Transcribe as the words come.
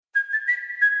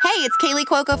Hey, it's Kaylee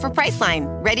Cuoco for Priceline.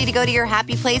 Ready to go to your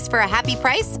happy place for a happy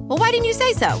price? Well, why didn't you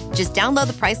say so? Just download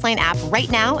the Priceline app right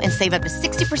now and save up to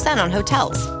 60% on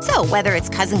hotels. So whether it's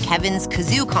Cousin Kevin's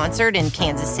Kazoo Concert in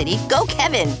Kansas City, go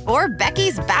Kevin, or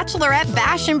Becky's Bachelorette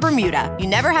Bash in Bermuda, you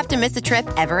never have to miss a trip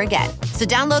ever again. So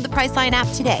download the Priceline app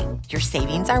today. Your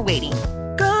savings are waiting.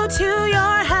 Go to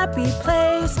your happy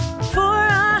place for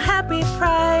a happy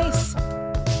price.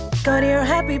 Go to your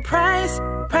happy price,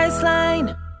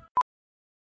 Priceline.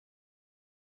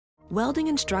 Welding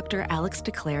instructor Alex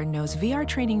DeClaire knows VR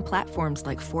training platforms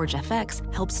like Forge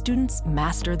FX help students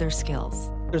master their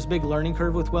skills. There's a big learning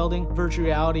curve with welding. Virtual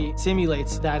reality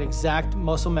simulates that exact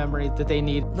muscle memory that they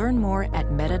need. Learn more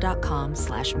at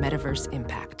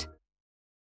meta.com/metaverseimpact.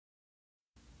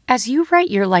 As you write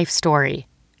your life story,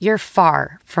 you're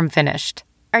far from finished.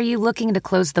 Are you looking to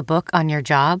close the book on your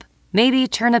job? Maybe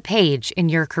turn a page in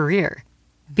your career?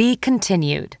 Be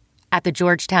continued at the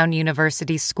Georgetown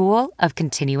University School of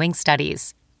Continuing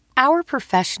Studies. Our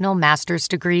professional master's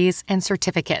degrees and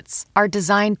certificates are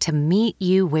designed to meet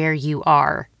you where you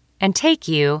are and take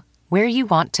you where you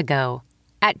want to go.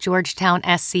 At Georgetown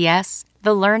SCS,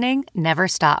 the learning never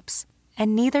stops,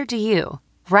 and neither do you.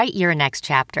 Write your next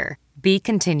chapter. Be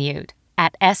continued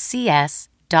at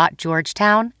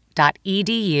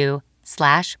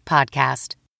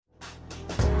scs.georgetown.edu/podcast.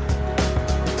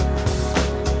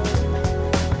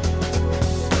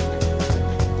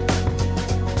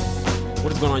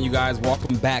 What is going on, you guys?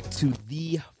 Welcome back to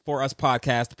the For Us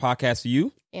podcast, the podcast for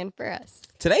you. And for us.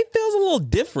 Today feels a little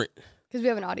different. Because we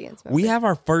have an audience member. We have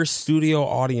our first studio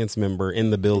audience member in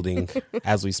the building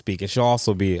as we speak. And she'll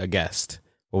also be a guest.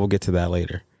 But we'll get to that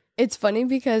later. It's funny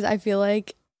because I feel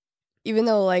like even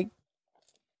though like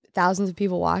thousands of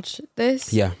people watch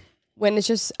this, when it's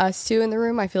just us two in the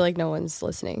room, I feel like no one's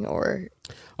listening or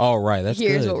that's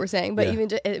hears good. what we're saying. But even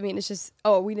it's just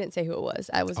we didn't say who it was.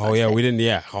 We didn't.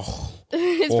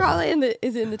 It's probably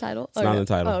is it in the title? It's not in the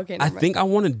title. Oh, okay. I think I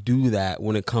want to do that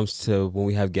when it comes to when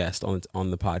we have guests on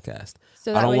the podcast.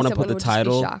 So I don't want to put the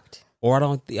title, or I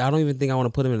don't even think I want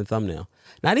to put them in the thumbnail.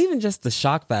 Not even just the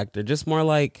shock factor, just more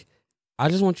like I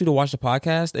just want you to watch the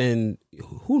podcast, and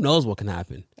who knows what can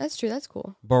happen. That's true. That's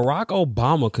cool. Barack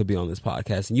Obama could be on this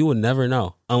podcast, and you would never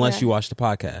know unless you watch the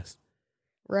podcast.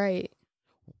 Right.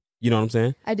 You know what I'm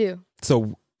saying? I do.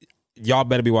 So y'all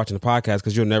better be watching the podcast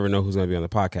because you'll never know who's going to be on the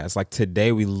podcast. Like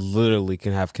today, we literally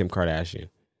can have Kim Kardashian.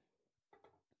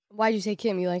 Why'd you say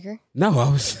Kim? You like her? No, I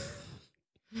was...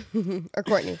 Or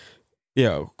Courtney.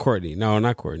 Yeah, Courtney. No,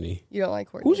 not Courtney. You don't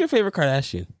like Courtney? Who's your favorite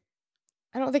Kardashian?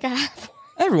 I don't think I have.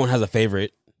 Everyone has a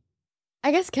favorite.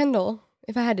 I guess Kendall,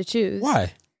 if I had to choose.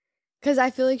 Why? Because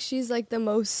I feel like she's like the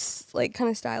most like kind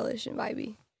of stylish and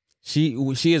vibey. She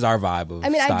is our vibe of I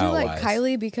do like wise.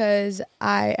 Kylie because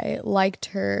I liked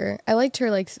her. I liked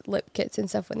her like lip kits and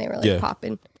stuff when they were like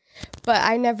popping. But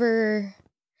I don't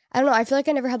know. I feel like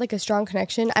I never had like a strong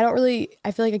connection. I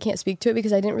feel like I can't speak to it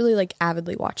because I didn't really like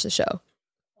avidly watch the show.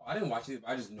 Oh, I didn't watch it.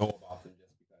 I just know about them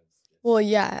just because. Well,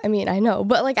 yeah. I mean, I know.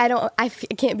 But like I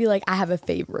can't be like I have a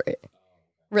favorite.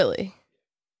 Really.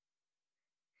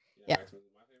 Yeah.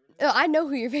 I know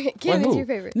who your favorite. Kim is your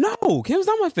favorite. No, Kim's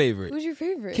not my favorite. Who's your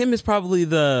favorite? Kim is probably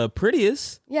the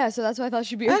prettiest. Yeah, so that's why I thought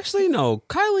she'd be. Actually, no.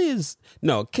 Kylie is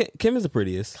Kim is the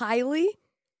prettiest. Kylie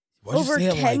What'd over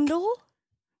Kendall. Like,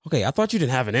 okay, I thought you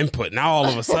didn't have an input. Now all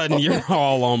of a sudden you're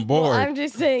all on board. Well, I'm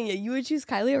just saying, you would choose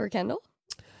Kylie over Kendall.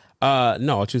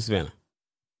 No, I'll choose Savannah.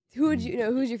 Who would you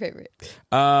know? Who's your favorite?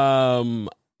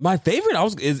 My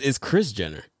favorite is Kris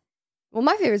Jenner. Well,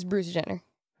 my favorite is Bruce Jenner.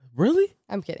 Really?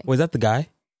 I'm kidding. Was that the guy?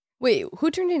 Wait, who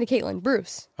turned into Caitlyn?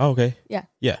 Bruce. Oh, okay. Yeah.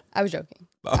 Yeah. I was joking.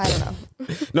 I don't know.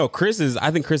 No,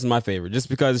 I think Kris is my favorite just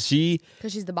because she's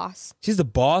the boss. She's the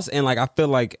boss, and like I feel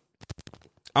like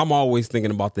I'm always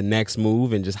thinking about the next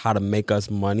move and just how to make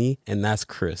us money, and that's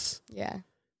Kris. Yeah.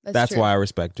 That's why I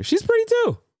respect her. She's pretty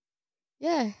too.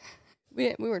 Yeah.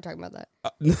 We weren't talking about that.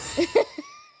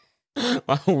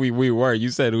 We were.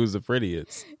 You said who's the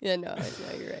prettiest. Yeah, no,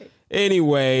 you're right.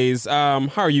 Anyways, how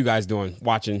are you guys doing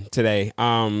watching today?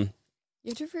 Don't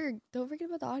forget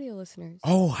about the audio listeners.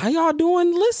 Oh, how y'all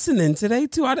doing listening today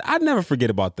too? I'd never forget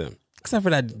about them. Except for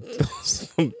that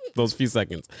those few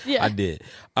seconds. Yeah. I did.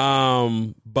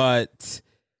 But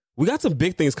we got some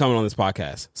big things coming on this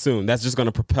podcast soon. That's just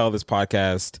gonna propel this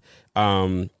podcast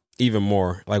even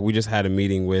more. Like we just had a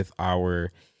meeting with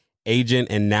our agent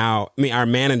and our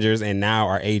managers and now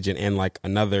our agent and like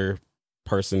another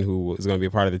person who is going to be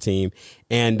a part of the team.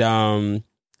 And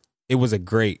it was a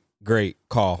great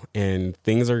call and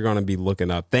things are going to be looking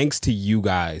up. Thanks to you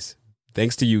guys.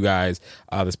 This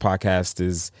podcast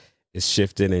is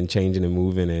shifting and changing and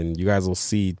moving, and you guys will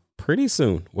see pretty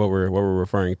soon. What we're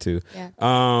referring to. Yeah.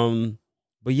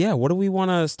 But yeah, what do we want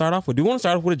to start off with? Do we want to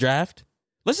start off with a draft?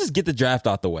 Let's just get the draft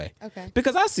out the way. Okay.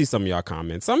 Because I see some of y'all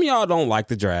comments. Some of y'all don't like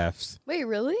the drafts. Wait,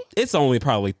 really? It's only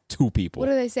probably 2 people. What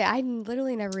do they say? I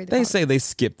literally never read the They comments. say they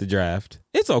skip the draft.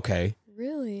 It's okay.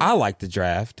 Really? I like the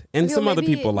draft, and Okay, some well, other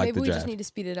people like maybe the we draft. just need to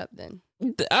speed it up then.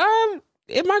 Am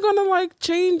I gonna like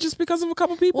change just because of a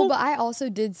couple people? Well, but I also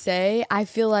did say I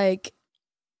feel like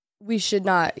we should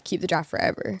not keep the draft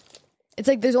forever. It's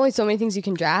like there's only so many things you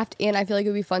can draft, and I feel like it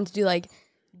would be fun to do like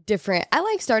different. I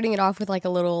like starting it off with like a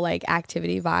little like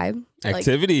activity vibe.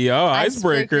 Activity,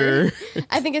 icebreaker.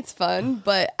 I think it's fun,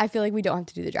 but I feel like we don't have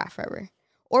to do the draft forever.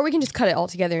 Or we can just cut it all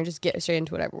together and just get straight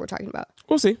into whatever we're talking about.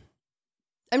 We'll see.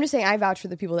 I'm just saying I vouch for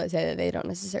the people that say that they don't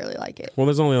necessarily like it. Well,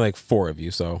 there's only like 4 of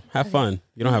you, so have fun.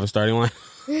 You don't have a starting line.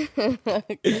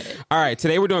 Okay. All right,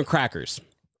 today we're doing crackers.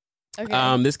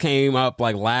 Okay. This came up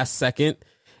like last second,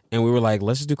 and we were like,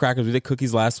 let's just do crackers. We did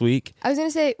cookies last week. I was going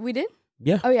to say, we did?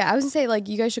 Yeah. Oh, yeah. I was going to say, like,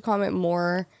 you guys should comment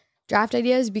more draft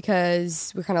ideas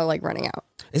because we're kind of like running out.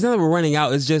 It's not that we're running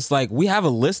out. It's just like we have a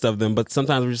list of them, but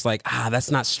sometimes we're just like,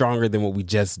 that's not stronger than what we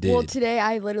just did. Well, today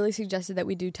I literally suggested that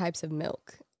we do types of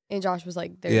milk. And Josh was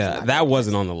like, "There's yeah, that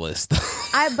wasn't on the list.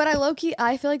 But I low-key,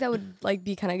 I feel like that would like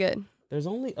be kind of good. There's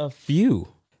only a few.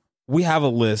 We have a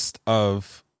list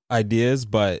of ideas,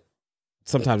 but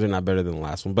sometimes they're not better than the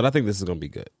last one. But I think this is going to be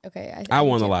good. Okay. I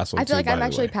won the last one, I feel too, like I'm by the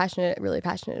actually way. really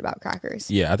passionate about crackers.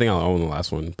 Yeah, I think I'll own the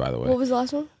last one, by the way. What was the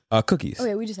last one? Cookies. Oh,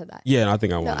 yeah, we just said that. Yeah, and I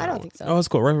think I won. No, I that don't one. think so. Oh, it's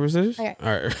cool. Rock, paper, scissors? Okay.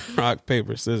 All right. Rock,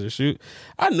 paper, scissors, shoot.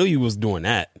 I knew you was doing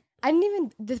that.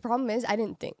 The problem is I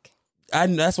didn't think.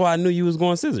 That's why I knew you was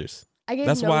going scissors.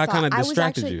 That's why I kind of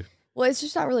distracted you. Well, it's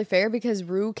just not really fair because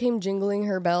Rue came jingling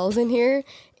her bells in here.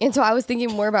 And so I was thinking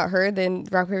more about her than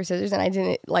rock, paper, scissors. And I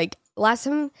didn't, like, last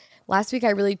week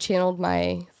I really channeled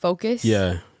my focus.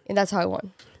 Yeah. And that's how I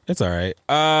won. It's all right. It's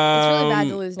really bad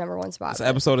to lose number 1 spot. This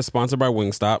episode is sponsored by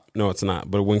Wingstop. No, it's not.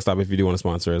 But Wingstop, if you do want to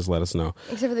sponsor us, let us know.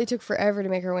 Except for they took forever to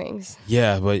make our wings.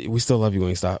 Yeah, but we still love you,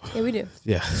 Wingstop. Yeah, we do.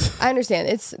 Yeah. I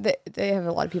understand. They have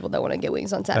a lot of people that want to get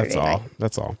wings on Saturday night.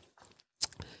 That's all.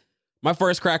 My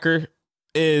first cracker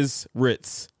is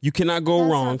Ritz. You cannot go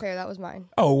wrong. That's not fair. That was mine.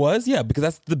 Oh, it was? Yeah, because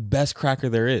that's the best cracker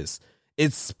there is.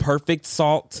 It's perfect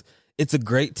salt. It's a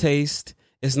great taste.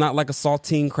 It's not like a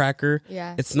saltine cracker.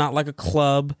 Yeah. It's not like a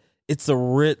club. It's a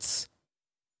Ritz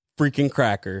freaking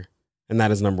cracker. And that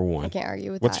is number 1. I can't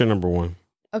argue with What's that. your number 1?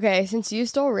 Okay, since you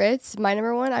stole Ritz, my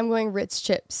number 1, I'm going Ritz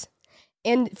chips.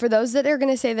 And for those that are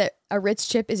going to say that a Ritz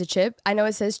chip is a chip, I know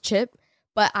it says chip,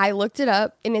 but I looked it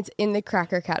up and it's in the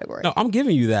cracker category. No, I'm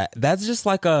giving you that. That's just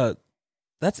like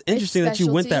that's interesting that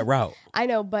you went that route. I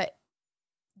know, but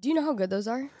do you know how good those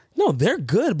are? No, they're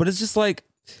good, but it's just like,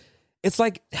 it's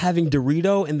like having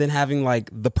Dorito and then having like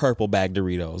the purple bag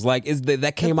Doritos. Like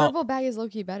that came out. The purple bag is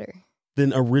low-key better.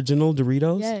 Than original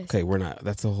Doritos? Yes. Okay, we're not.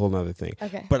 That's a whole nother thing.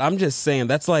 Okay. But I'm just saying,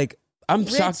 that's like, I'm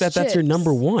Ritz shocked that that's your chips.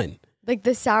 number 1. Like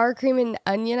the sour cream and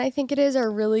onion, I think it is,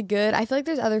 are really good. I feel like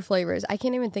there's other flavors. I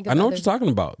can't even think of I know what others. you're talking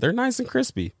about. They're nice and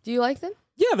crispy. Do you like them?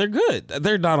 Yeah, they're good.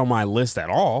 They're not on my list at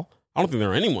all. I don't think they're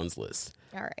on anyone's list.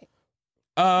 All right.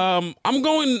 I'm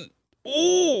going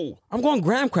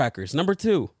graham crackers, number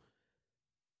 2.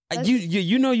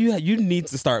 You need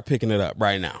to start picking it up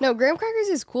right now. No, graham crackers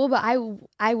is cool, but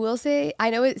I will say, I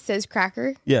know it says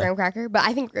cracker, graham cracker, but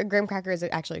I think graham cracker is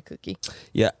actually a cookie.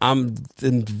 Yeah,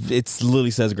 it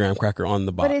literally says graham cracker on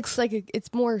the box. But it's like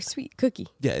it's more sweet cookie.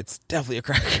 Yeah, it's definitely a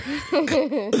cracker.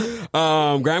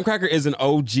 Graham cracker is an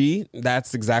OG.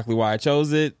 That's exactly why I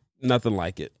chose it. Nothing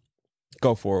like it.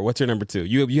 Go for it. What's your number 2?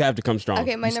 You have to come strong.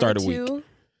 Okay, my you number start 2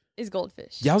 is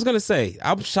goldfish. Yeah, I was gonna say,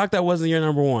 I'm shocked that wasn't your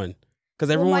number 1. Because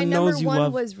everyone knows you love. My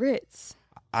number 1 was Ritz.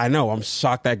 I know. I'm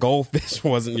shocked that goldfish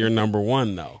wasn't your number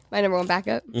 1 though. My number 1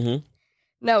 backup? Mm-hmm.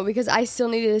 No, because I still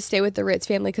needed to stay with the Ritz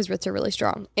family because Ritz are really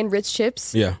strong. And Ritz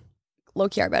chips,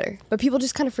 low-key are better. But people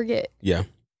just kind of forget. Yeah.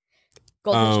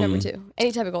 Goldfish number 2.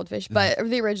 Any type of goldfish. But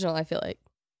the original, I feel like.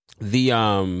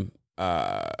 The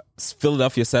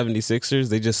Philadelphia 76ers,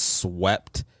 they just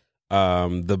swept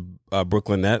the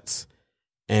Brooklyn Nets.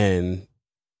 And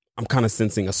I'm kind of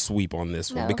sensing a sweep on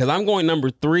this one because I'm going number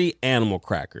 3, animal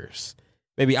crackers.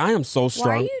 Baby, I am so strong.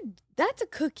 Why are you? That's a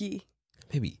cookie.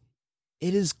 Baby,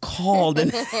 it is called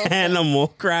an animal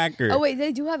cracker. Oh, wait,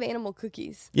 they do have animal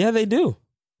cookies. Yeah, they do.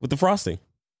 With the frosting.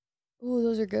 Oh,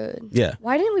 those are good. Yeah.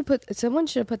 Why didn't someone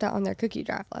should have put that on their cookie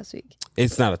draft last week.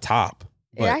 It's not a top.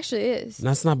 It actually is.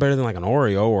 That's not better than like an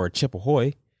Oreo or a Chip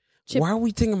Ahoy. Why are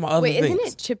we thinking about other things? Wait, isn't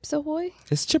it Chips Ahoy?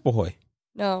 It's Chip Ahoy.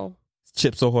 No. It's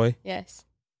Chips Ahoy? Yes.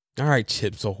 All right,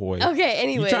 Chips Ahoy. Okay,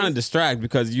 anyway. You're trying to distract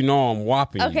because you know I'm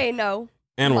whopping you. Okay, no.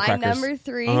 Animal My crackers. number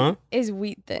 3 is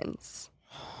Wheat Thins.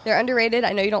 They're underrated.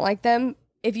 I know you don't like them.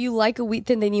 If you like a Wheat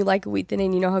Thin, then you like a Wheat Thin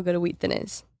and you know how good a Wheat Thin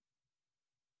is.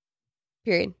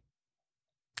 Period.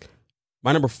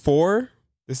 My number 4,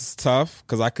 this is tough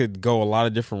because I could go a lot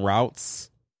of different routes.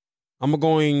 I'm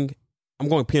going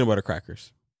peanut butter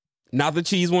crackers. Not the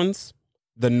cheese ones.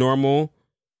 The normal,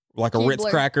 like a Keebler. Ritz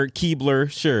cracker. Keebler,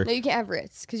 sure. No, you can't have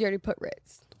Ritz because you already put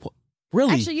Ritz.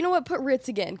 Really? Actually, you know what? Put Ritz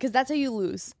again because that's how you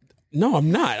lose. No,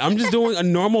 I'm not. I'm just doing a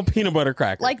normal peanut butter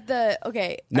cracker. Like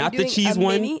not the cheese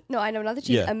one. Mini. No, I know, not the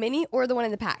cheese. Yeah. A mini or the one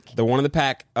in the pack. The one in the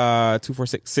pack, 2, 4,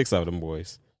 6 of them,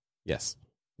 boys. Yes,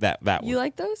 that one. You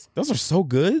like those? Those are so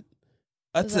good.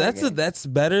 That's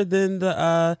better than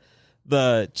the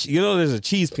there's a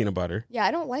cheese peanut butter. Yeah,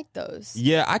 I don't like those.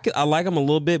 Yeah, I like them a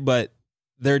little bit, but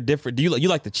they're different. Do you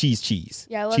like the cheese?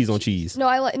 Yeah, I love cheese on cheese. No,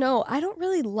 I don't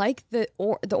really like the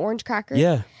orange cracker.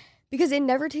 Yeah, because it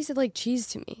never tasted like cheese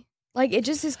to me. Like it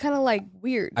just is kind of like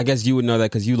weird. I guess you would know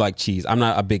that because you like cheese. I'm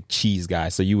not a big cheese guy,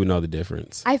 so you would know the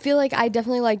difference. I feel like I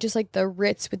definitely like just like the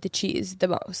Ritz with the cheese the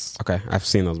most. Okay, I've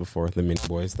seen those before. The mini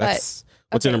boys.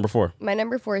 What's your number 4? My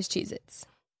number 4 is Cheez-Its.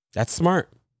 That's smart.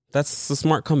 That's a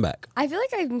smart comeback. I feel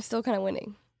like I'm still kind of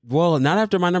winning. Well, not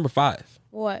after my number 5.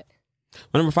 What?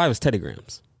 My number 5 is Teddy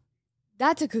Grahams.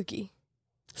 That's a cookie.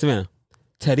 Savannah,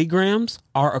 Teddy Grahams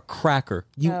are a cracker.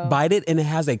 You bite it and it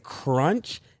has a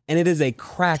crunch, and it is a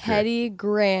cracker. Teddy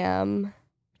Graham.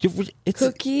 It's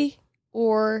cookie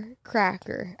or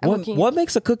cracker? What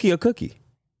makes a cookie a cookie?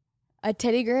 A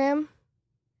Teddy Graham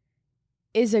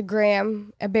is a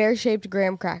bear-shaped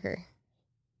graham cracker.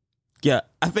 Yeah,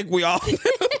 I think we all knew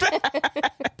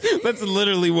that. That's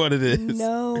literally what it is.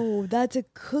 No, that's a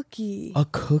cookie. A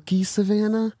cookie,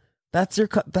 Savannah? That's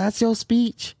your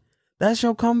speech? That's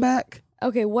your comeback?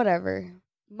 Okay, whatever.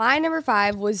 My number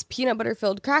 5 was peanut butter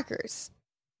filled crackers.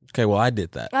 Okay, well, I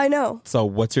did that. I know. So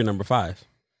what's your number 5?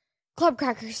 Club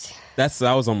crackers. That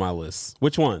was on my list.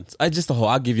 Which ones? I'll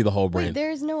give you the whole brand. Wait,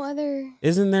 there's no other.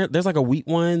 Isn't there? There's like a wheat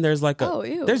one. There's like a. Oh,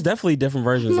 ew. There's definitely different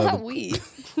versions of Not wheat.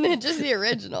 Just the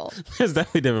original. There's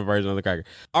definitely different versions of the cracker.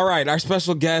 All right, our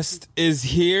special guest is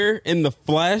here in the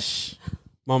flesh.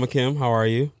 Mama Kim, how are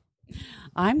you?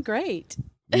 I'm great.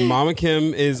 Mama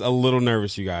Kim is a little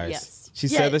nervous, you guys. Yes. She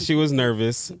said that she was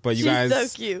nervous, but you guys so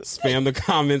cute. spam the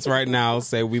comments right now.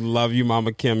 Say, we love you,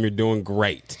 Mama Kim. You're doing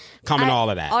great. Comment all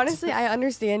of that. Honestly, I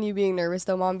understand you being nervous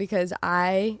though, Mom, because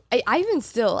I even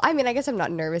still, I mean, I guess I'm not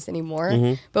nervous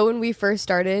anymore, but when we first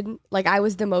started, like I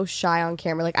was the most shy on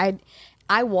camera. Like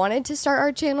I wanted to start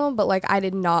our channel, but like I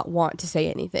did not want to say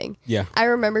anything. Yeah. I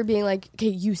remember being like, okay,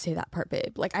 you say that part,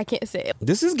 babe. Like I can't say it.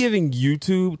 This is giving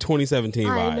YouTube 2017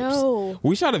 vibes. I know.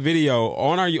 We shot a video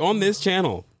on this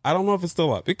channel. I don't know if it's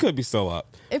still up. It could be still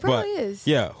up. It probably is.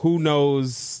 Yeah. Who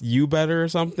knows you better or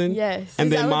something? Yes.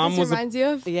 And is then that Mom what this was reminds you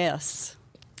of? Yes.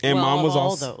 And well, Mom was all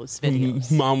also those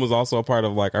videos. Mom was also a part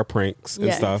of like our pranks and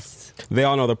Yes. stuff. They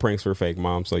all know the pranks were fake,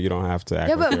 Mom, so you don't have to act.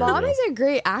 Yeah, like but they're Mom real. is a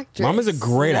great actress. Mom is a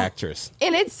great actress.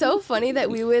 And it's so funny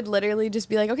that we would literally just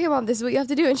be like, okay, Mom, this is what you have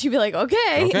to do. And she'd be like,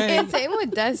 okay. And same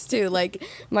with Des, too. Like,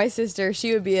 my sister,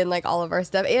 she would be in, like, all of our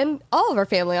stuff. And all of our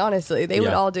family, honestly. They would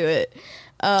all do it.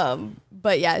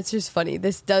 But, yeah, it's just funny.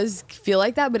 This does feel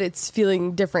like that, but it's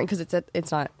feeling different because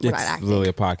it's not acting. Literally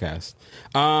a podcast.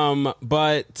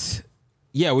 But,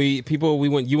 yeah,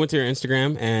 you went to your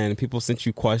Instagram, and people sent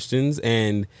you questions,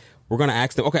 and we're going to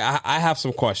ask them. Okay, I have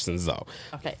some questions, though.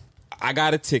 Okay. I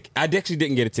got a ticket. I actually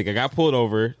didn't get a ticket. I got pulled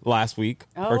over last week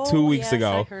or 2 weeks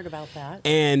ago. I heard about that.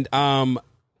 And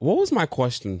what was my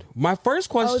question? My first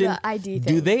question: the ID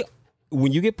thing. Do they,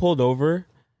 when you get pulled over,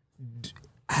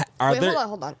 are there?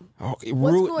 Hold on. Oh,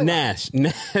 What's going Nash,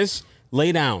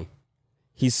 lay down.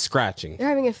 He's scratching. They're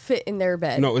having a fit in their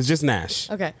bed. No, it's just Nash.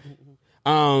 Okay.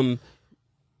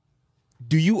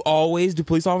 Do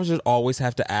police officers always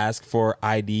have to ask for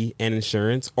ID and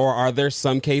insurance, or are there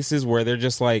some cases where they're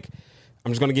just like,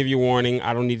 I'm just going to give you a warning.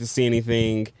 I don't need to see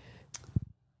anything.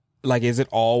 Like, is it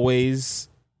always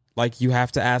like you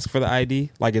have to ask for the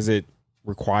ID? Like, is it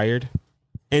required?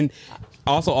 And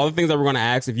also, all the things that we're going to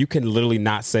ask, if you can literally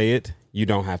not say it, you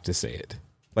don't have to say it.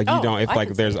 Like, you don't, if I like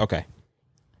can there's, say it. okay.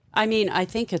 I mean, I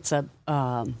think it's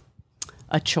a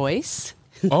choice.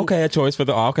 Okay, a choice for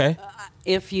okay.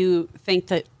 If you think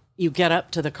that you get up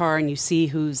to the car and you see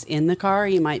who's in the car,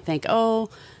 you might think,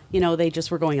 they just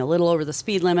were going a little over the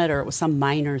speed limit, or it was some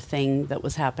minor thing that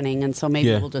was happening. And so maybe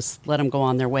we'll just let them go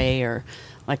on their way, or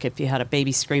like if you had a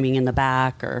baby screaming in the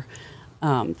back or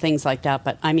things like that.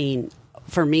 But I mean,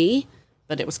 for me,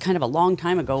 but it was kind of a long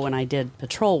time ago when I did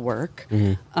patrol work,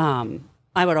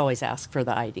 I would always ask for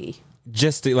the ID.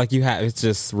 Just to, like you have, it's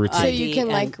just routine. So you can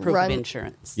like proof run of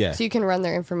insurance. Yeah. So you can run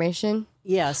their information.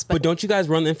 Yes, But don't you guys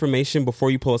run the information before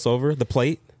you pull us over? The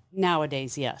plate?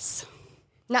 nowadays, yes.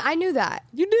 Now I knew that.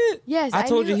 You did? Yes, I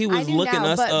told you he was I knew looking now,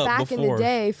 us but up back before. in the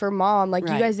day for mom, like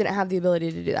you Right. guys didn't have the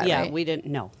ability to do that, Yeah, right? we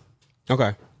didn't know.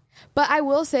 Okay. But I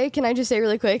will say, can I just say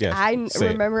really quick? Yes, I say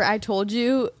it. remember I told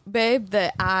you, babe,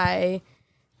 that I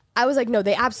was like, no,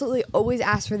 they absolutely always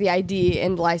ask for the ID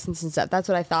and license and stuff. That's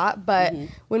what I thought. But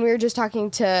when we were just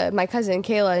talking to my cousin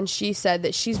Kayla, and she said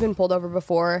that she's been pulled over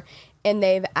before, and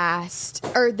they've asked,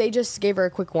 or they just gave her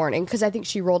a quick warning because I think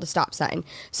she rolled a stop sign.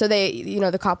 So they,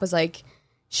 the cop was like,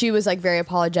 she was like very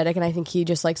apologetic, and I think he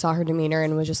just like saw her demeanor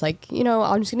and was just like,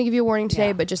 I'm just gonna give you a warning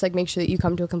today, but just like make sure that you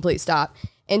come to a complete stop,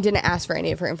 and didn't ask for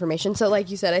any of her information. So like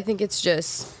you said, I think it's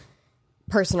just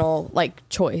personal like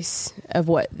choice of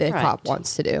what the cop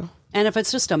wants to do. And if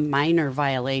it's just a minor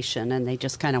violation and they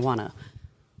just kind of want to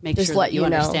make Just sure let that you you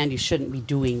know. understand you shouldn't be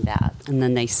doing that, and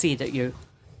then they see that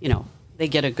they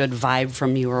get a good vibe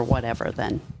from you or whatever,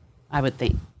 then I would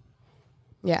think.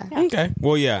 Yeah. Okay.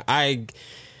 Well, yeah, I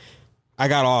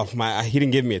got off. He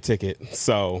didn't give me a ticket,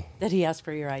 so. Did he ask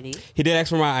for your ID? He did ask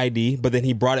for my ID, but then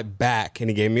he brought it back and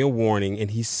he gave me a warning, and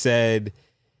he said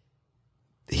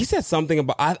something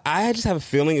about, I just have a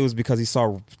feeling it was because he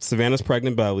saw Savannah's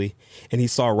pregnant belly and he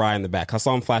saw Rye in the back. I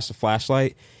saw him flash the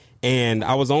flashlight, and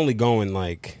I was only going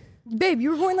like, Babe, you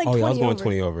were going like 20 I was going over.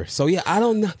 20 over. So yeah, I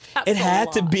don't know. It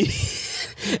had to be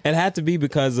it had to be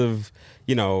because of,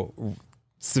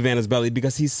 Savannah's belly,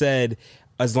 because he said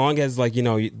as long as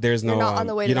there's no You're not on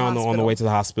the way to you're the not on the hospital. way to the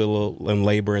hospital and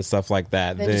labor and stuff like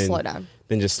that, Then just slow down.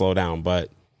 Then just slow down. But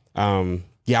I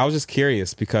was just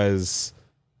curious because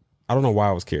I don't know why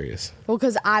I was curious. Well,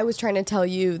 because I was trying to tell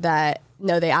you that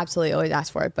no, they absolutely always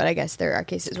ask for it, but I guess there are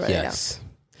cases where they don't.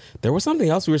 There was something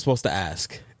else we were supposed to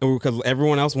ask, because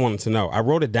everyone else wanted to know. I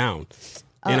wrote it down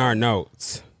in our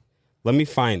notes. Let me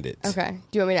find it. Okay.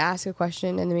 Do you want me to ask a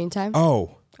question in the meantime?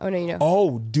 Oh, no, you know.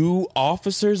 Oh, do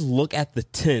officers look at the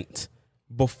tint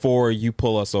before you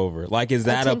pull us over? Like, is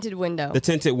that tinted window? The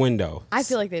tinted window. I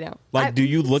feel like they don't. Like, do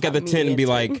you look at the tint and be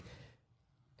like,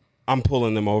 I'm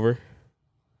pulling them over?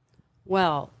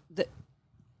 Well,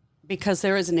 because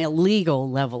there is an illegal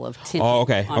level of tinting on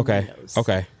windows.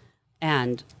 Okay.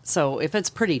 And so if it's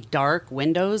pretty dark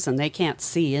windows and they can't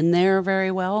see in there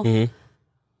very well,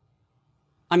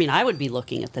 I mean, I would be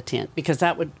looking at the tint because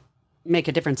that would make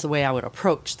a difference the way I would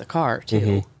approach the car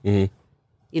too.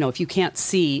 If you can't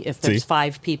see if there's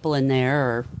 5 people in there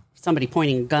or somebody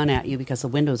pointing a gun at you because the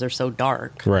windows are so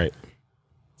dark. Right.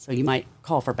 So you might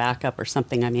call for backup or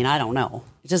something. I mean, I don't know.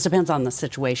 It just depends on the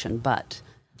situation, But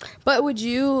would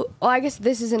you, I guess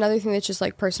this is another thing that's just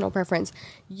like personal preference.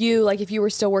 You, like if you were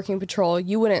still working patrol,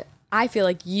 I feel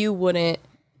like you wouldn't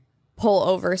pull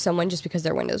over someone just because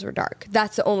their windows were dark.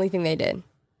 That's the only thing they did.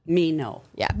 Me, no.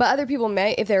 Yeah, but other people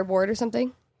may if they're bored or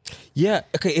something. Yeah.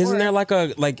 Okay. Isn't there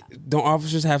don't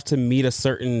officers have to meet a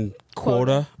certain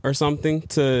quota or something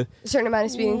to A certain amount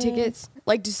of speeding tickets?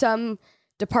 Like do some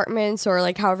departments or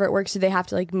like however it works, do they have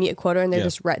to like meet a quota and they're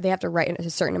they have to write a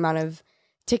certain amount of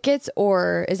tickets,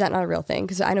 or is that not a real thing?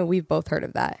 Because I know we've both heard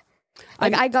of that.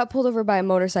 Like I got pulled over by a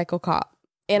motorcycle cop,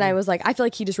 and I was like, I feel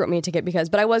like he just wrote me a ticket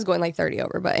but I was going like 30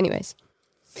 over. But anyways,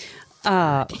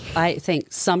 I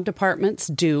think some departments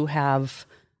do have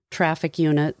traffic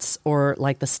units, or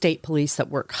like the state police that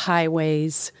work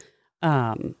highways.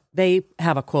 They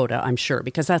have a quota, I'm sure,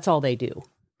 because that's all they do.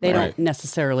 They don't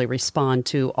necessarily respond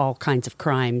to all kinds of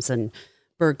crimes and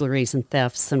burglaries and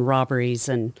thefts and robberies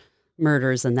and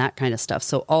murders and that kind of stuff.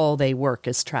 So all they work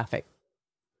is traffic.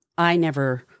 I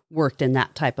never worked in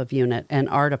that type of unit, and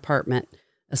our department,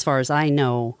 as far as I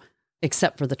know,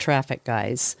 except for the traffic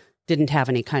guys, didn't have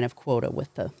any kind of quota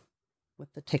with the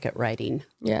ticket writing.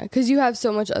 yeah, because you have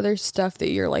so much other stuff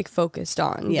that you're like focused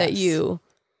on that you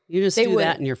just do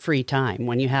that in your free time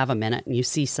when you have a minute and you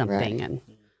see something. And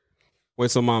wait.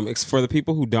 So, Mom, for the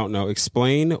people who don't know,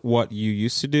 explain what you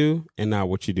used to do and now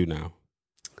what you do now.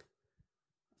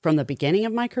 From the beginning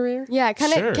of my career? Yeah,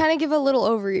 kind of give a little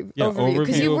overview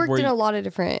because you worked in a lot of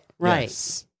different. Right.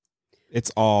 Yes.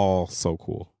 It's all so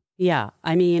cool. Yeah.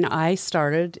 I mean, I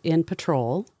started in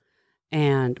patrol,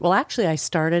 and actually I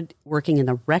started working in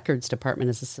the records department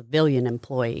as a civilian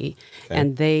employee,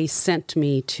 and they sent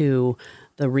me to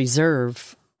the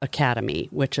reserve academy,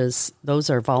 those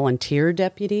are volunteer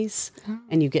deputies,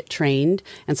 and you get trained.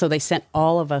 And so they sent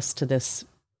all of us to this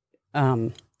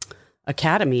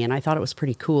academy, and I thought it was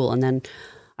pretty cool. And then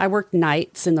I worked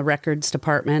nights in the records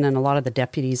department, and a lot of the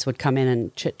deputies would come in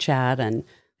and chit chat and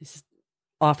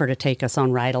offer to take us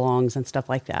on ride-alongs and stuff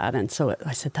like that. And so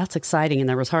I said, that's exciting. And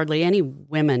there was hardly any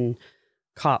women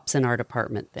cops in our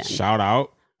department then. Shout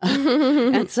out.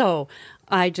 And so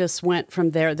I just went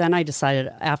from there. Then I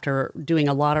decided, after doing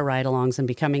a lot of ride-alongs and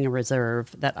becoming a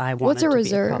reserve, that I wanted What's a to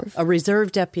reserve? be a cop. A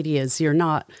reserve deputy is you're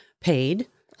not paid.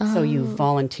 So you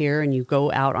volunteer and you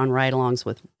go out on ride-alongs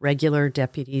with regular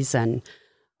deputies and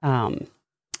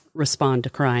respond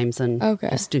to crimes and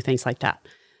just do things like that.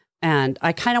 And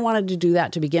I kind of wanted to do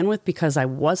that to begin with because I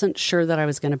wasn't sure that I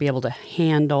was going to be able to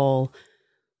handle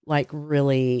like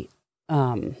really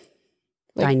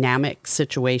dynamic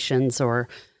situations or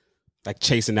like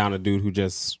chasing down a dude who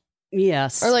just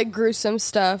yes, or like gruesome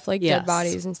stuff, like dead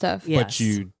bodies and stuff. Yes. But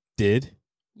you did.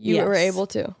 You were able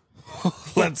to.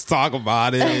 Let's talk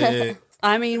about it.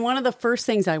 I mean, one of the first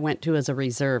things I went to as a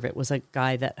reserve, it was a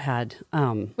guy that had.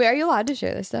 Wait, are you allowed to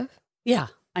share this stuff? Yeah,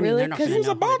 I mean, Really? they're not 'Cause gonna it's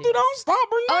know about who to it is. don't stop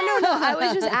her. Oh no, I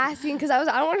was just asking because I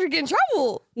don't want her to get in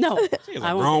trouble. No, She's a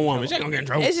grown woman. She ain't gonna get in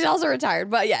trouble. And she's also retired,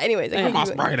 but yeah. Anyways, Where my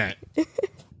Sprite at?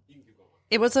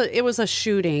 It was a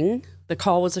shooting. The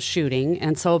call was a shooting,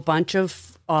 and so a bunch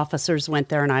of officers went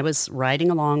there, and I was riding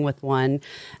along with one.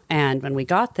 And when we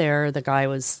got there, the guy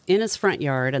was in his front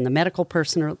yard, and the medical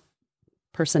personnel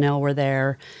were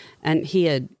there, and he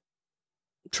had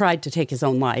tried to take his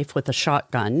own life with a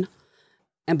shotgun,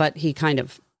 but he kind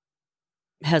of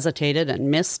hesitated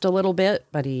and missed a little bit.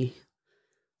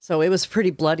 So it was a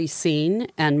pretty bloody scene.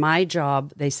 And my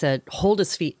job, they said, hold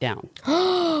his feet down.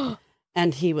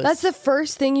 And he was... That's the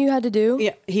first thing you had to do?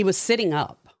 Yeah, he was sitting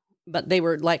up, but they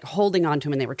were like holding on to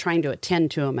him and they were trying to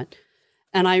attend to him.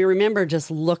 And I remember just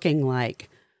looking like,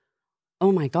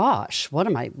 oh my gosh, what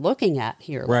am I looking at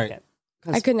here? Right.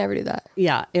 I could never do that.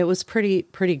 Yeah, it was pretty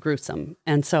gruesome.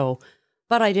 And so,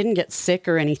 but I didn't get sick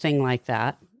or anything like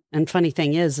that. And funny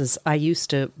thing is I used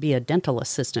to be a dental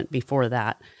assistant before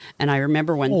that. And I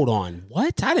remember when... Hold on.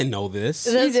 What? I didn't know this.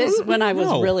 This was when I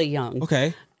was really young.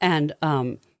 Okay. And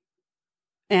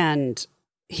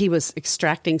he was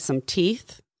extracting some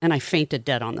teeth, and I fainted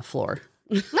dead on the floor.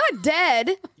 Not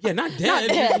dead. Yeah, not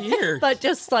dead. Here. But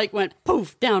just like went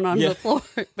poof down on the floor,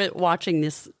 but watching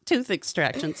this tooth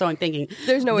extraction. So I'm thinking,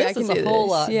 there's no way I can this is do a whole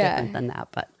this. lot Yeah. different than that.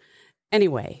 But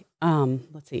anyway,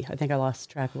 let's see. I think I lost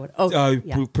track of what. Oh,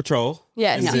 yeah. Patrol.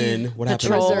 Yes. And then what happened?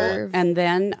 Patrol, Reserve. and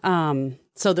then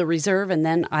so the reserve, and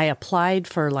then I applied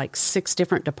for like 6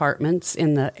 different departments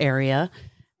in the area,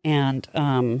 and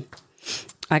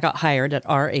I got hired at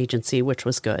our agency, which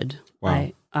was good. Wow.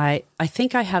 I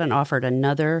think I had an offer at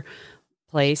another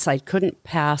place. I couldn't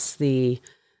pass they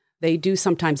do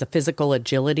sometimes a physical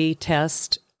agility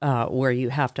test where you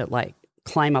have to like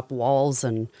climb up walls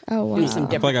and do some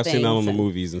different I feel like I've seen that on the things.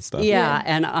 movies and stuff. Yeah.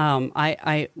 And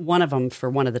I one of them for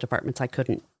one of the departments, I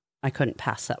couldn't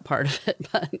pass that part of it,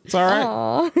 but It's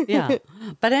all right. yeah.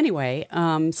 But anyway,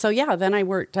 so yeah, then I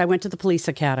went to the police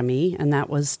academy, and that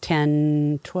was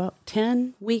 10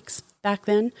 weeks back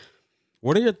then.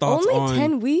 What are your thoughts Only on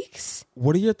 10 weeks?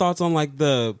 What are your thoughts on like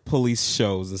the police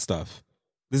shows and stuff?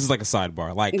 This is like a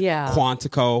sidebar. Like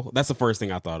Quantico. That's the first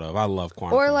thing I thought of. I love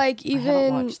Quantico. Or like I haven't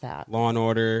even watched that. Law and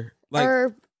Order. Like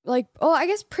or like I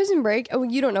guess Prison Break. Oh,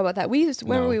 you don't know about that.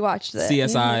 Remember we watched that.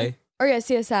 CSI. Or yeah,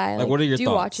 CSI. Like what are your do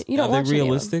thoughts? You watch it? You don't are watch they any of them.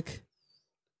 realistic?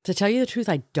 To tell you the truth,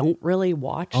 I don't really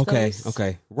watch those.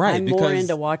 Okay. Right. I'm more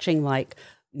into watching like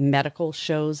medical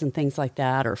shows and things like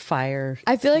that, or fire.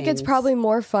 I feel like it's things. probably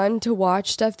more fun to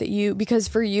watch stuff that because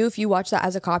for you, if you watch that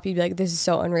as a cop, you'd be like, this is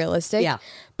so unrealistic. Yeah.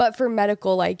 But for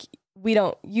medical, like you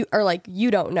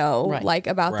don't know like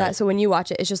about that. So when you watch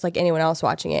it, it's just like anyone else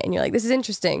watching it, and you're like, this is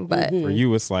interesting. But for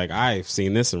you, it's like I've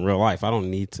seen this in real life. I don't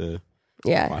need to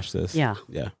watch this. Yeah.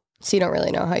 So you don't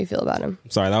really know how you feel about him.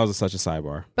 Sorry, that was such a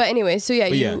sidebar. But anyway, so yeah,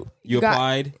 you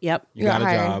applied. Yep. You got a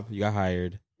hired. job. You got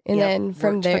hired. And then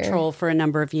from worked there, patrol for a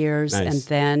number of years, Nice.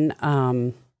 and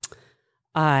then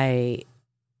I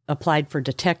applied for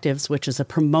detectives, which is a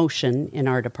promotion in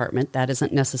our department. That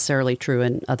isn't necessarily true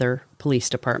in other police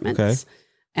departments. Okay.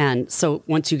 And so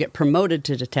once you get promoted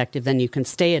to detective, then you can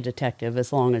stay a detective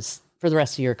as long as for the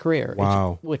rest of your career.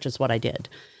 Wow. Which is what I did.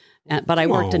 But I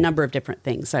worked a number of different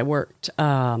things. I worked.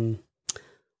 I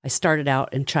started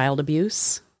out in child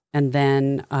abuse, and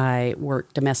then I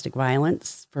worked domestic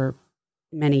violence for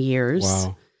many years.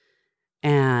 Wow.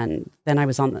 And then I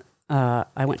was on the,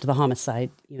 I went to the homicide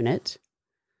unit,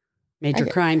 major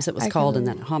crimes it was called, and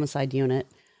then homicide unit.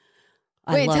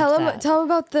 wait, tell them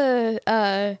about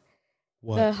the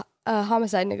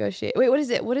homicide negotiator. Wait, what is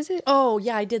it? Oh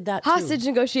yeah, I did that Hostage too.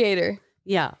 negotiator.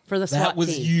 Yeah, for the SWAT That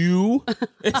was team. you?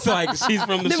 It's like she's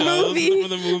from the shows, movie. from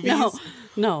the movies.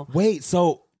 No, Wait,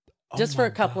 so just for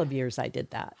a couple of years I did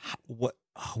that. what?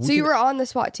 So you were on the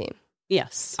SWAT team.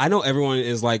 Yes. I know everyone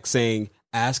is like saying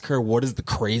ask her what is the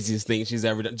craziest thing she's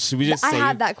ever done? Should we just I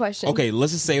have that question. Okay,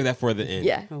 let's just save that for the end.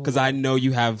 Yeah. Because I know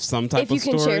you have some type of story. If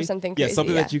you can share something crazy. Yeah,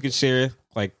 something that you can share,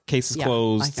 like cases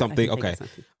closed, something. Okay.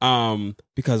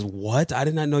 Because what? I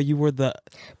did not know you were the...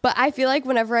 But I feel like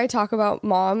whenever I talk about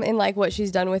mom and like what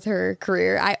she's done with her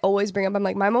career, I always bring up, I'm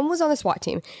like, my mom was on the SWAT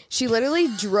team. She literally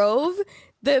drove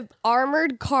the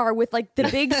armored car with like the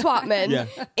big SWAT men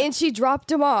and she dropped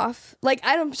them off. Like,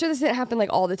 I'm sure this didn't happen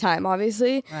like all the time,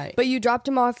 obviously. Right. But you dropped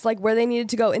them off like where they needed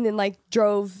to go and then like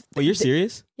drove. Wait, you're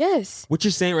serious? Yes. What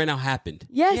you're saying right now happened?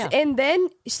 Yes. Yeah. And then,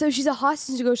 so she's a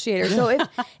hostage negotiator. So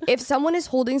if someone is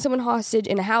holding someone hostage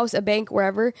in a house, a bank,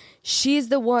 wherever, she's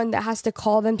the one that has to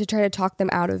call them to try to talk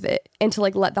them out of it and to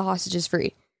like let the hostages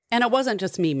free. And it wasn't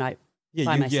just me, by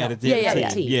myself.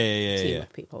 Team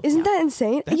of people. Isn't that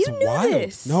insane? That's you knew wild.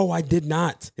 this. No, I did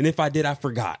not. And if I did, I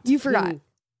forgot. You forgot.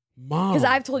 Mom. Because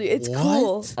I've told you. It's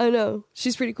cool. I know.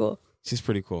 She's pretty cool. She's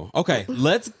pretty cool. Okay,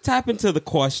 let's tap into the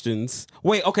questions.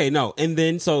 Wait, okay, no. And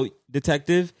then, so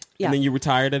detective, and then you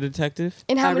retired as a detective?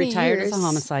 In how I many retired years? as a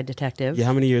homicide detective. Yeah,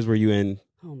 how many years were you in?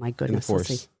 Oh my goodness. In the let's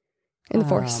force. see. In the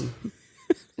force. Is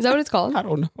that what it's called? I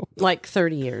don't know. Like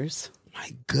 30 years.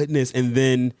 My goodness. And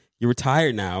then you're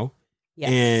retired now. Yes.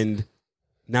 And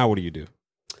now what do you do?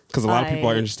 Because a lot of people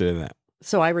are interested in that.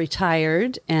 So I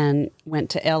retired and went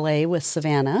to LA with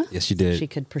Savannah. Yes, you did. She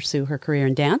could pursue her career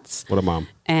in dance. What a mom.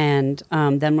 And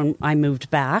then when I moved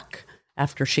back,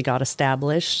 after she got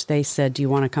established, they said, do you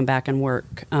want to come back and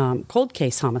work cold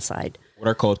case homicide? What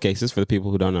are cold cases for the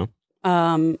people who don't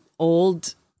know?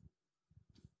 Old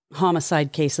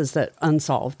homicide cases that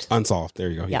unsolved. Unsolved. There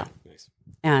you go. Yeah. Nice.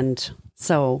 And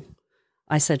so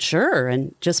I said, sure.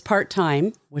 And just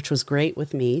part-time, which was great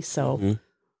with me. So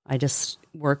I just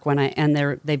work when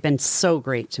they've been so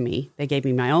great to me. They gave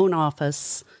me my own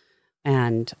office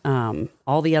and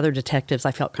all the other detectives,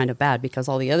 I felt kind of bad because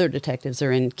all the other detectives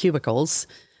are in cubicles,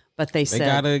 but they said. They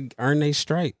got to earn their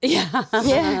stripe.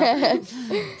 Yeah.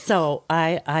 So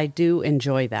I do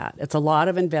enjoy that. It's a lot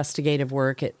of investigative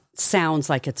work. It sounds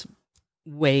like it's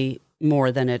way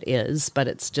more than it is, but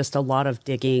it's just a lot of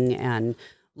digging and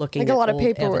looking like at a lot of old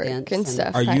paperwork evidence and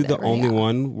stuff. Are you the only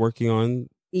one working on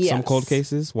some cold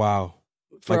cases? Wow.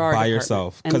 For our like by department.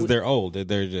 yourself? Because they're old.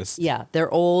 They're just... Yeah,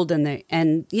 they're old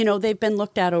and you know, they've been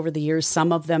looked at over the years.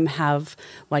 Some of them have,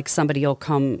 like somebody will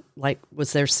come, like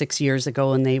was there 6 years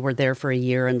ago and they were there for a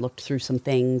year and looked through some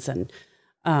things. And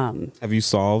have you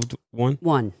solved one?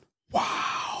 One.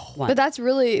 Wow. One. But that's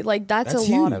really like, that's a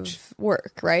lot huge. of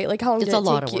work, right? Like how long did it It's a take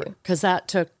lot of you? work because that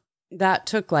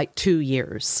took like 2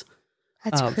 years.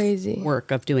 That's of crazy.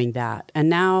 Work of doing that. And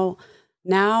now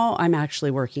I'm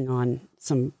actually working on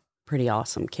some pretty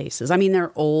awesome cases. I mean,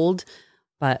 they're old,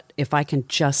 but if I can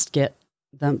just get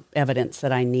the evidence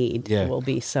that I need, it will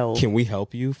be so. Can we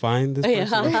help you find this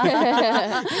person?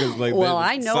 Like, well,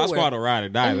 I know SWAT squad will ride or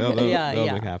die. They'll make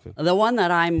it happen. The one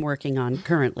that I'm working on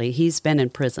currently, he's been in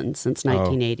prison since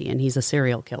 1980, and he's a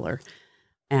serial killer.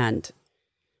 And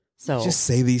so, just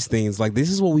say these things like this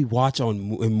is what we watch in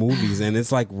movies, and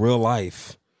it's like real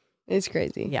life. It's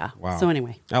crazy. Yeah. Wow. So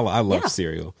anyway, I love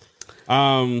cereal.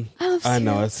 I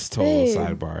know it's a total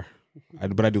sidebar,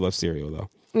 but I do love cereal though.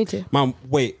 Me too. Mom,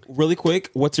 wait, really quick.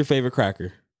 What's your favorite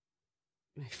cracker?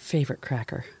 my favorite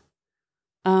cracker.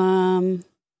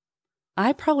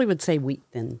 I probably would say Wheat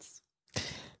Thins.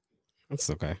 That's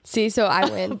okay. See, so I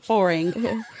win. Boring.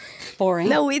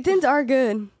 No, Wheat Thins are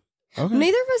good. Okay.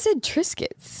 Neither of us said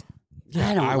Triscuits.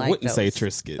 I don't like wouldn't say those.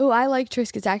 Triscuit. Oh, I like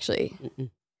Triscuits actually.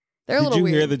 They're a Did little you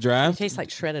weird. hear the It draft? tastes like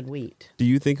shredded wheat. Do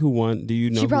you think who won? Do you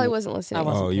know? She probably who... wasn't listening. I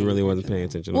wasn't Oh, you paying really wasn't attention. paying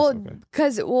attention. Well, That's okay.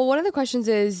 because one of the questions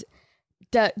is,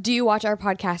 do you watch our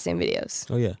podcast and videos?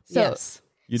 Oh yeah, So, Yes.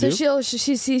 you so do.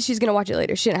 she sees she's gonna watch it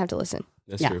later. She didn't have to listen.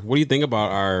 That's Yeah. true. What do you think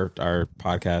about our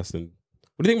podcast? And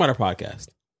what do you think about our podcast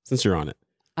since you're on it?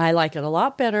 I like it a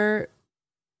lot better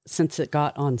since it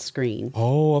got on screen.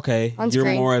 Oh, okay. On You're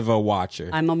screen. more of a watcher.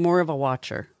 I'm more of a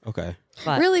watcher. Okay.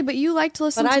 But, Really, but you like to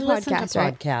listen but to I listen podcasts, to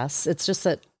right? podcasts. It's just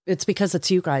that it's because it's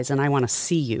you guys and I want to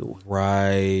see you,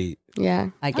 Right.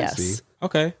 Yeah. I guess. See.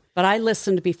 Okay. But I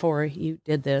listened before you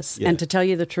did this. Yeah. And to tell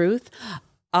you the truth,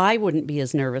 I wouldn't be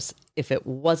as nervous if it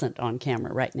wasn't on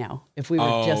camera right now. If we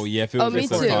were just... Yeah. If it was me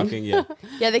just us too. talking, yeah.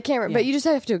 Yeah, the camera, but you just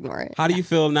have to ignore it. How do you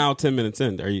feel now? 10 minutes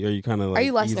in, are you kind of like? Are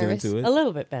you less easing nervous? into it? A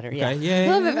little bit better, yeah. Okay. Yeah. A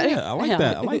little bit better. Yeah, I like Yeah.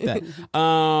 that. I like that.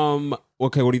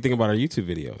 Okay. What do you think about our YouTube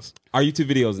videos? Our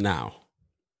YouTube videos now.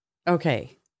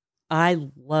 Okay. I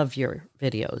love your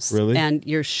videos. Really? And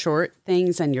your short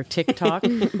things and your TikTok.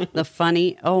 The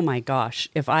funny, oh my gosh.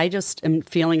 If I just am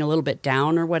feeling a little bit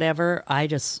down or whatever, I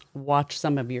just watch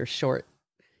some of your short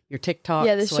your TikToks,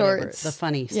 Yeah, the whatever, shorts. the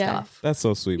funny Yeah. stuff. That's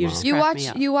so sweet, Mom.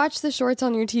 You watch the shorts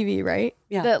on your TV, right?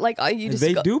 Yeah. That like you just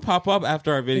They do pop up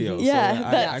after our videos. Yeah, so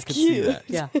that's I could cute. see that.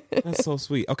 Yeah. That's so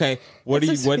sweet. Okay, what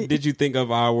did you think of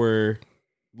our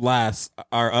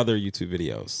other YouTube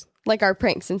videos? like our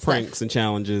pranks and stuff. Pranks and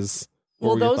challenges.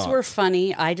 Well, those were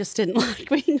funny. I just didn't like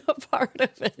being a part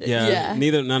of it. Yeah.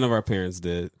 None of our parents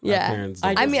did. Yeah. Our parents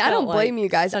I mean, I don't blame you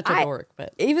guys. Such a dork,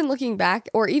 but even looking back,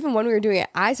 or even when we were doing it,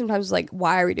 I sometimes was like,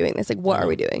 "Why are we doing this? Like, what are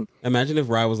we doing?" Imagine if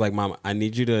Rye was like, "Mom, I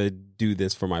need you to do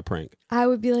this for my prank." I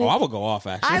would be like, "Oh, I would go off."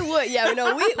 Actually, I would. Yeah,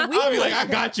 no, we I would be like, "I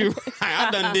got you. I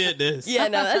done did this." Yeah,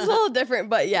 no, that's a little different,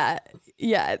 but yeah.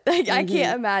 Like, I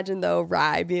can't imagine though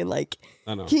Rye being like,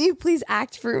 I know. "Can you please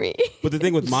act for me?" But the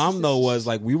thing with Mom though was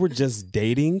like we were just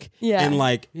dating, and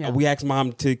like we asked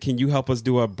Mom can you help us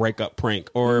do a breakup prank,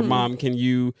 or Mom, can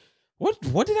you? What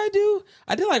did I do?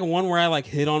 I did like one where I like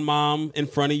hit on Mom in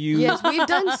front of you. Yes, we've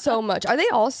done so much. Are they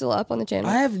all still up on the channel?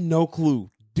 I have no clue.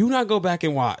 Do not go back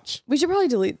and watch. We should probably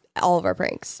delete all of our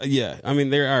pranks. Yeah, I mean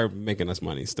they are making us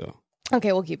money still.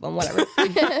 Okay, we'll keep them. Whatever.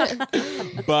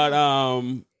 But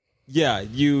yeah,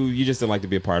 you just didn't like to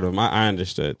be a part of them. I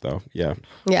understood though. Yeah.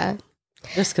 Yeah.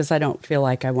 just because I don't feel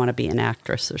like I want to be an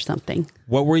actress or something.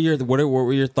 What were your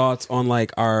thoughts on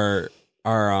like our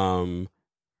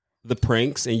the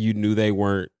pranks, and you knew they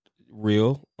weren't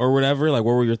real or whatever? Like,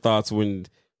 what were your thoughts when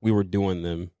we were doing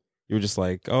them? You were just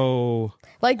like, oh,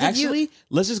 like actually,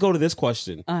 let's just go to this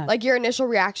question. Like your initial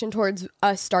reaction towards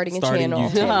us starting a channel.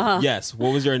 YouTube. Yes.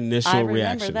 What was your initial reaction? I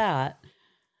remember that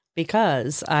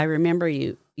because I remember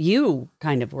you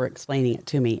kind of were explaining it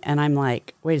to me, and I'm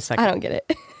like, wait a second. I don't get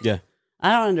it. Yeah. I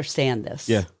don't understand this.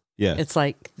 Yeah. Yeah. It's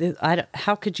like,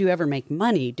 how could you ever make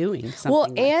money doing something Well,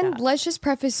 like and that? let's just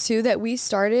preface too that we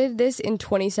started this in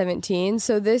 2017.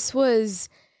 So this was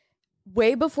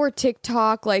way before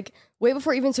TikTok, like way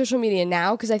before even social media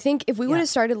now. Because I think if we would have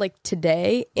started like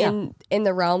today in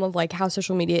the realm of like how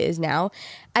social media is now,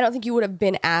 I don't think you would have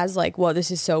been as like, whoa,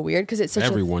 this is so weird, because it's such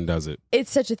everyone does it.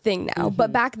 It's such a thing now.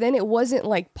 But back then it wasn't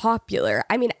like popular.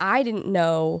 I mean, I didn't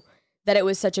know that it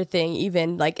was such a thing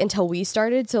even like until we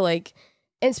started. So like,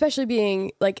 and especially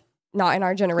being like not in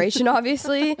our generation,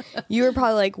 obviously, you were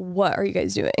probably like, what are you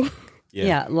guys doing?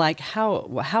 Yeah. Like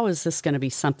how is this going to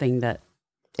be something that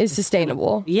is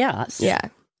sustainable? Yes. Yeah. I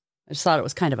just thought it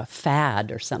was kind of a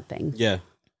fad or something. Yeah.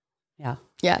 Yeah.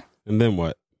 Yeah. And then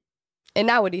what? And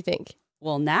now what do you think?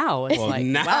 Well, now it's like,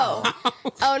 now. wow.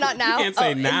 Oh, not now? You can't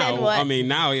say and now. then what? I mean,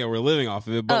 now, yeah, we're living off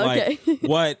of it. But okay. like,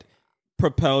 what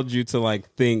propelled you to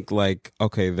like think like,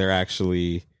 okay, they're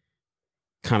actually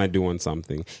kind of doing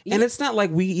something? And it's not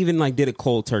like we even like did it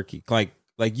cold turkey. Like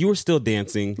you were still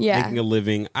dancing, making a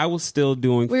living. I was still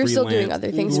doing We were freelance. still doing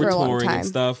other things for a long touring time. and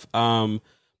stuff.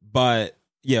 But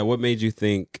yeah, what made you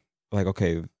think like,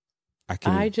 okay, I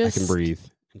can breathe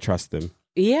and trust them?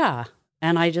 Yeah.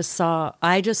 And I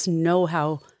just know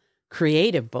how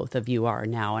creative both of you are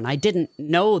now. And I didn't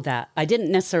know that. I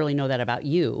didn't necessarily know that about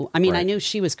you. I mean, I knew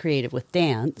she was creative with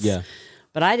dance. Yeah.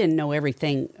 But I didn't know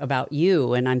everything about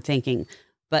you. And I'm thinking,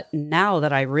 but now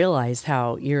that I realize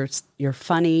how you're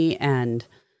funny and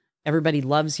everybody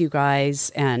loves you guys.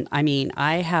 And I mean,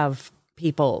 I have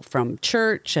people from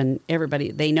church and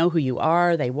everybody, they know who you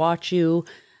are. They watch you,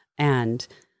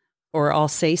 or I'll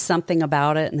say something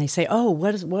about it and they say, oh,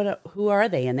 who are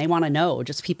they? And they want to know,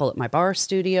 just people at my bar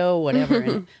studio, whatever.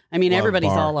 And I mean,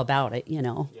 everybody's all about it, you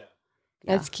know? Yeah.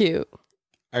 That's cute. All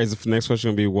right, is the next question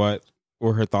going to be what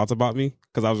were her thoughts about me?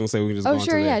 Because I was going to say we can just go on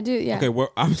sure, to yeah, dude, yeah.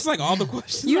 Okay, I'm just like all the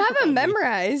questions. You haven't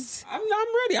memorized. I'm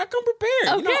ready. I come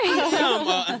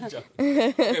prepared.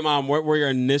 Okay. Okay, Mom, what were your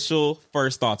initial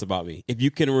first thoughts about me? If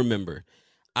you can remember.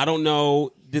 I don't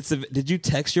know. Did you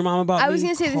text your mom about me? I was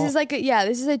going to say,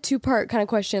 this is a two-part kind of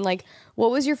question. Like, what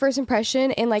was your first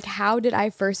impression? And like, how did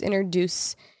I first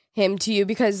introduce him to you?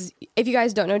 Because if you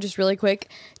guys don't know, just really quick,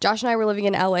 Josh and I were living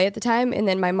in LA at the time. And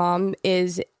then my mom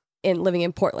is living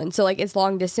in Portland. So like it's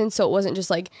long distance. So it wasn't just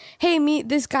like, hey, meet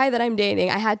this guy that I'm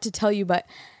dating. I had to tell you, but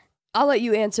I'll let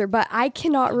you answer. But I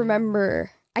cannot remember.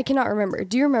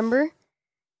 Do you remember?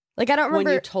 Like, I don't remember.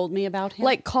 When you told me about him?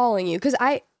 Like calling you. Because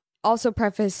I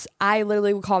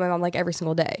literally would call my mom like every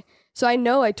single day. So I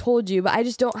know I told you, but I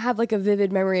just don't have like a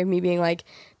vivid memory of me being like,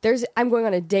 I'm going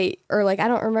on a date, or like, I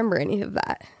don't remember any of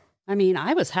that. I mean,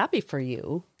 I was happy for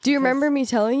you. Do you remember me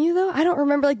telling you though? I don't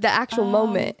remember like the actual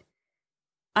moment.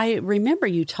 I remember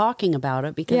you talking about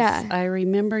it because I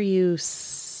remember you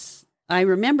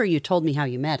told me how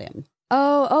you met him.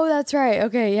 Oh, that's right.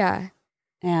 Okay. Yeah.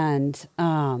 And,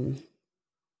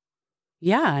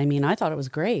 Yeah, I mean, I thought it was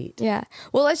great. Yeah.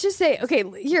 Well, let's just say, okay,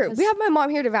 here, we have my mom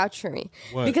here to vouch for me.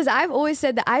 What? Because I've always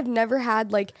said that I've never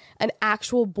had like an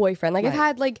actual boyfriend. Like I've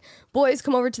had like boys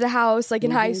come over to the house, like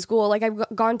in high school. Like I've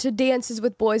gone to dances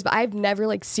with boys, but I've never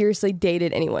like seriously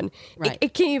dated anyone.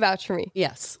 Right. Can you vouch for me?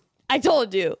 Yes. I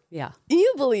told you. Yeah.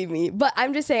 You believe me. But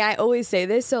I'm just saying, I always say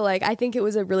this. So like, I think it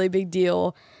was a really big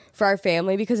deal for our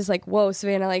family because it's like, whoa,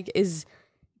 Savannah like is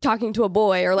talking to a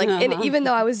boy, or like, and even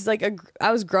though I was like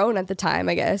I was grown at the time,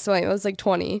 I guess, so I was like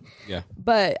 20. Yeah.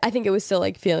 But I think it was still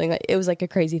like feeling like it was like a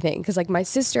crazy thing because like my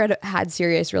sister had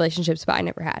serious relationships, but I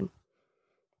never had.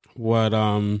 What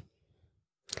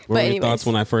were your thoughts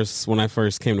when I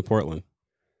first came to Portland?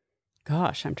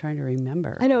 Gosh, I'm trying to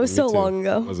remember. I know it was so long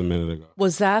ago. It was a minute ago.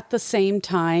 Was that the same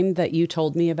time that you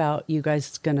told me about you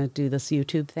guys gonna do this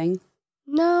YouTube thing?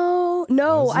 No,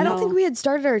 I don't think we had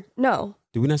started our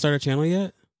Did we not start our channel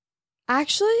yet?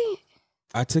 Actually,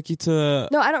 I took you to...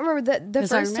 No, I don't remember the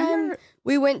first time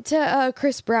we went to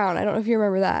Chris Brown. I don't know if you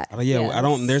remember that. Yeah, yes. I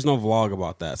don't. There's no vlog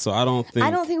about that, so I don't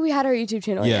think we had our YouTube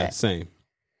channel yet. Yeah, same.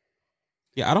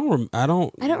 Yeah, I don't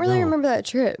really remember that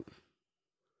trip.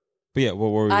 But yeah,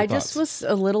 what were your thoughts? I just was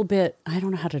a little bit, I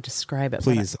don't know how to describe it.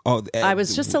 Please. I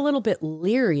was just a little bit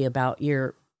leery about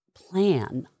your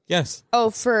plan. Yes.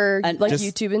 Oh, for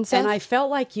YouTube and stuff? And I felt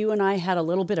like you and I had a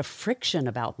little bit of friction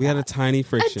about that. We had a tiny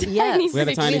friction. We had a tiny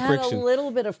friction. We had a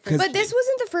little bit of friction. But this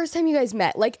wasn't the first time you guys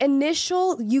met. Like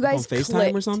initial, you guys on FaceTime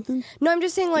clicked. or something? No, I'm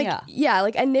just saying like,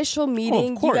 like initial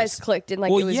meeting, you guys clicked and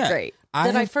like it was great.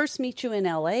 Did I first meet you in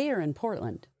LA or in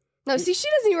Portland? No, see, she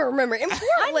doesn't even remember. In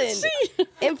Portland.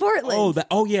 In Portland.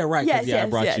 Oh, yeah, right. Yes, I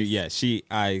brought you. yes. Yeah,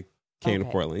 I came to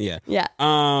Portland. Yeah. Yeah.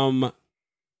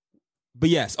 But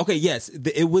yes, okay, yes.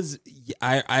 It was,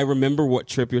 I remember what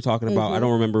trip you're talking about. I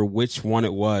don't remember which one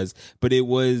it was, but it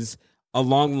was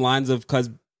along the lines of, because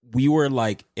we were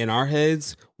like, in our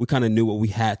heads, we kind of knew what we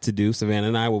had to do, Savannah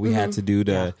and I, what we had to do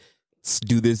to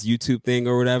do this YouTube thing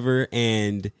or whatever.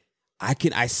 And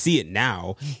I see it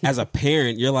now. As a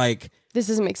parent, you're like, this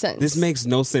doesn't make sense. This makes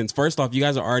no sense. First off, you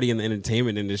guys are already in the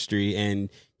entertainment industry, and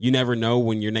you never know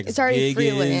when your next gig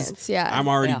freelance, is. Yeah.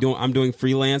 I'm doing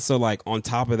freelance. So like on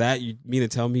top of that, you mean to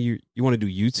tell me you want to do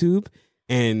YouTube?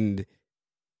 And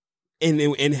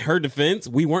in her defense,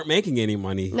 we weren't making any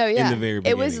money. No, yeah. In the very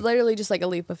beginning. It was literally just like a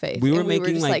leap of faith. We were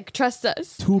making just like trust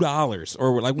us. $2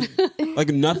 or like like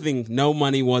nothing. No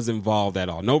money was involved at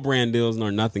all. No brand deals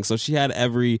nor nothing. So she had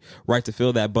every right to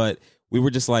feel that. But we were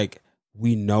just like,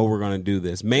 we know we're going to do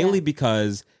this, mainly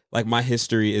because like my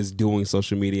history is doing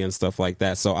social media and stuff like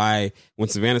that. So when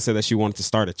Savannah said that she wanted to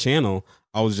start a channel,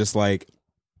 I was just like,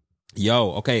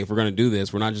 yo, okay, if we're going to do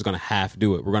this, we're not just going to half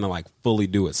do it. We're going to like fully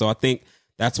do it. So I think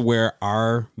that's where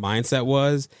our mindset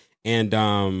was. And,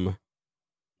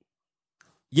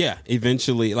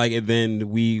 eventually like, and then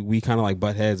we kind of like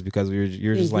butt heads because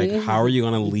you're just like, how are you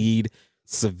going to lead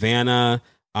Savannah?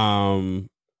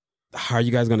 How are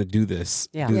you guys going to do this?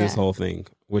 Yeah. Do this whole thing,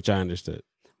 which I understood.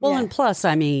 Well, and plus,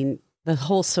 I mean, the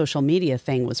whole social media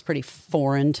thing was pretty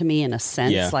foreign to me in a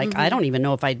sense. Yeah. Like, I don't even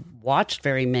know if I'd watched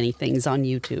very many things on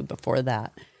YouTube before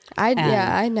that.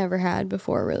 I never had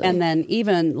before, really. And then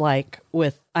even like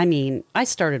I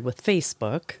started with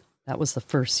Facebook. That was the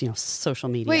first, social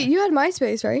media. Wait, you had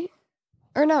MySpace, right?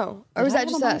 Or no? Or was that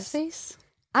just us? MySpace?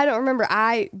 I don't remember.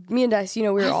 Me and Des, we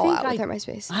were all out with our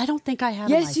MySpace. I don't think I had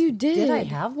Yes, you did. Did I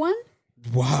have one?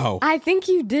 Wow. I think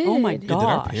you did. Oh my gosh. Did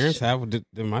our parents have? Did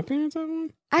my parents have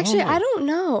one? Actually, I don't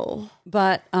know.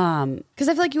 But because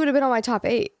I feel like you would have been on my top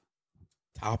 8.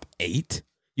 Top 8?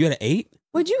 You had an 8?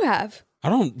 What'd you have? I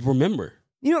don't remember.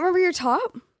 You don't remember your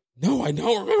top? No, I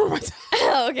don't remember my top.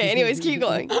 Oh, okay. Anyways, keep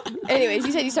going. Anyways,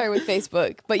 you said you started with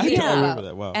Facebook, but you don't remember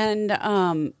that. Wow. And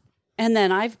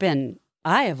then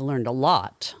I have learned a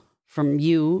lot from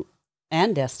you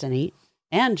and Destiny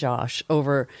and Josh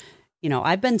over,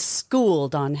 I've been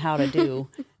schooled on how to do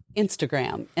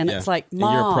Instagram. And it's like, Mom.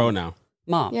 And you're a pro now.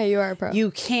 Mom. Yeah, you are a pro.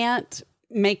 You can't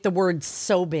make the words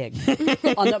so big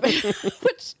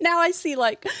which now I see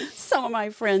like some of my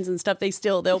friends and stuff,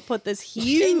 they'll put this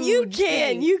huge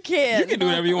and you can do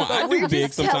whatever you want. I do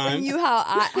big sometimes. Telling you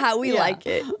how we like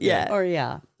it.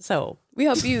 So we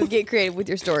help you get creative with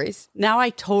your stories. Now I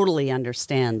totally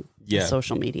understand the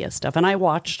social media stuff, and I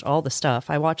watched all the stuff.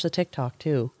 I watched the TikTok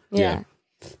too. Yeah.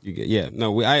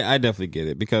 I definitely get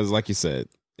it because like you said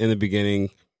in the beginning,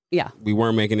 we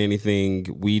weren't making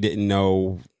anything. We didn't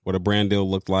know what a brand deal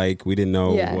looked like. We didn't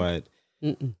know what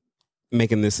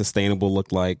making this sustainable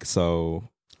looked like. So,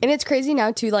 and it's crazy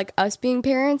now too, like us being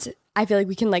parents, I feel like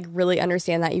we can like really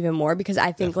understand that even more because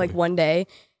I think like one day,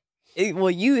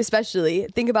 you especially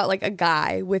think about like a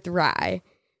guy with Rye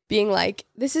being like,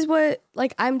 this is what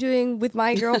like I'm doing with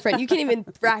my girlfriend. You can't even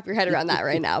wrap your head around that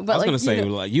right now. But I was like, gonna say,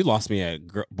 like, you lost me at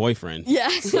boyfriend. Yeah.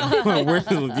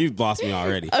 You lost me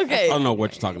already. Okay. I don't know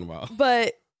what you're talking about.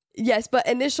 But yes, but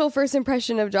initial first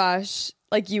impression of Josh,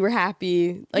 like you were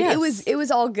happy. Like it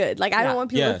was all good. Like I don't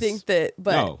want people to think that,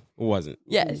 but no, it wasn't.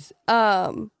 Yes.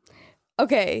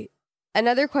 Okay.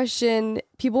 Another question.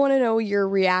 People want to know your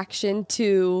reaction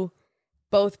to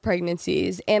both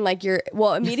pregnancies and like your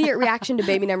immediate reaction to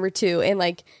baby number 2, and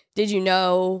like did you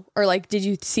know or like did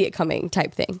you see it coming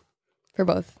type thing for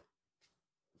both?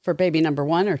 For baby number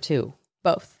 1 or 2?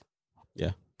 Both.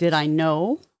 Yeah. Did I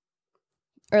know?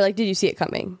 Or like did you see it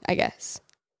coming, I guess?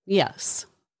 Yes.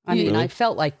 I mean, I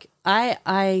felt like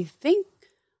I think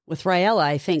with Raella,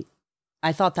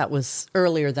 I thought that was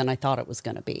earlier than I thought it was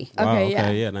going to be. Wow,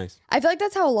 okay, yeah, nice. I feel like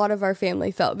that's how a lot of our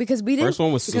family felt because we didn't. First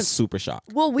one was super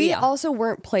shocked. Well, we also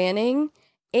weren't planning,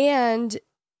 and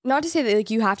not to say that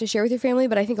like you have to share with your family,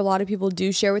 but I think a lot of people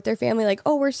do share with their family, like,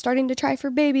 oh, we're starting to try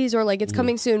for babies, or like it's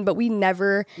coming soon. But we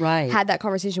never had that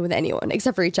conversation with anyone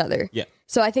except for each other. Yeah.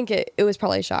 So I think it was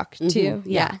probably a shock to you.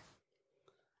 Yeah.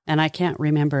 And I can't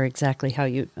remember exactly how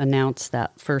you announced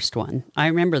that first one. I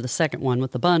remember the second one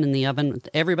with the bun in the oven that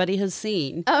everybody has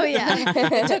seen. Oh, yeah.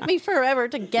 It took me forever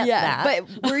to get that.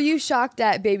 But were you shocked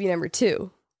at baby number 2?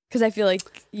 Because I feel like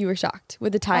you were shocked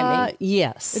with the timing.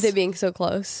 Yes. With it being so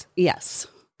close. Yes.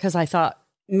 Because I thought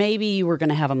maybe you were going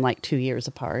to have them like 2 years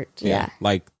apart. Yeah.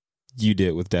 Like you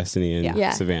did with Destiny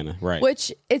and Savannah. Right.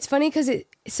 Which it's funny because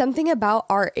something about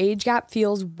our age gap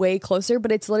feels way closer,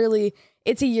 but it's literally...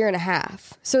 It's a year and a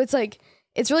half. So it's like,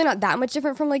 it's really not that much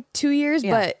different from like 2 years,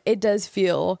 but it does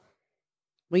feel.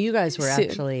 Well, you guys were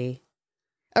soon. Actually.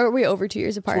 Or were we over 2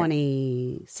 years apart?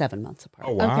 27 months apart.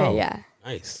 Oh, wow. Okay, yeah.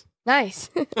 Nice.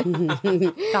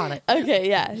 Got it. Okay,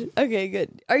 yeah. Okay,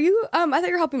 good. Are you, I thought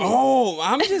you were helping me. Oh,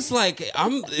 I'm just like,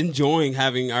 I'm enjoying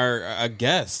having a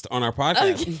guest on our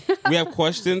podcast. Okay. We have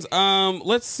questions.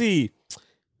 Let's see.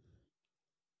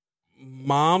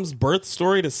 Mom's birth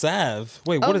story to Sav.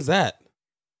 Wait, what is that?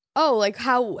 Oh, like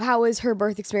how was her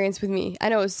birth experience with me? I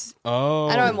know it was. Oh,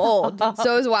 I know I'm old,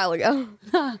 so it was a while ago.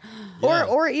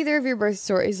 Or either of your birth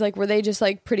stories, like were they just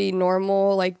like pretty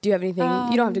normal? Like, do you have anything?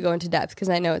 You don't have to go into depth because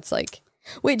I know it's like.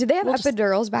 Wait, did they have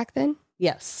epidurals back then?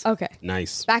 Yes. Okay.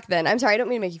 Nice. Back then, I'm sorry, I don't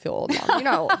mean to make you feel old, Mom. You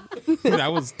know,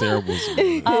 that was terrible.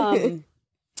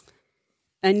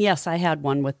 And yes, I had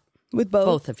one with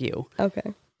both of you.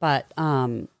 Okay, but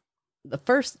the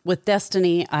first with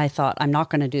Destiny, I thought, I'm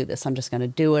not going to do this. I'm just going to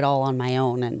do it all on my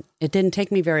own. And it didn't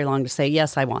take me very long to say,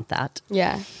 yes, I want that.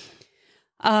 Yeah.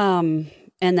 And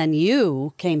then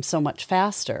you came so much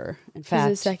faster. In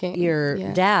fact, your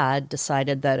dad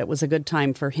decided that it was a good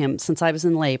time for him, since I was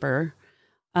in labor,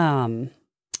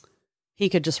 he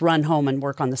could just run home and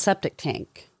work on the septic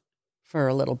tank for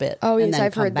a little bit. Oh, yes,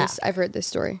 I've heard this. I've heard this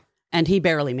story. And he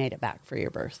barely made it back for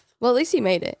your birth. Well, at least he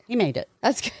made it. He made it.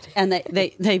 That's good. And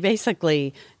they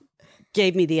basically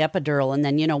gave me the epidural. And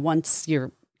then, once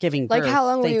you're giving birth, like how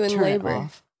long were you in labor?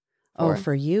 Oh,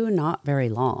 for you, not very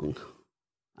long.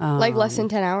 Like less than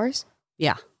 10 hours?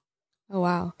 Yeah. Oh,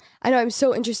 wow. I know. I'm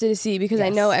so interested to see because I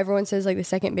know everyone says like the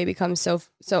second baby comes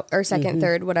or second,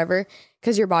 third, whatever,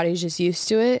 because your body's just used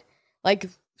to it. Like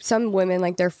some women,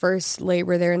 like their first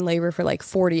labor, they're in labor for like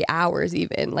 40 hours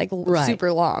even, like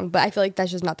super long. But I feel like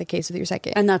that's just not the case with your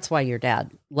second. And that's why your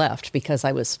dad left, because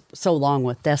I was so long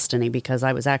with Destiny, because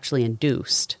I was actually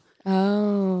induced.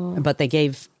 Oh. But they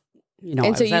gave, I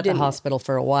was at the hospital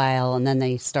for a while, and then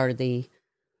they started the,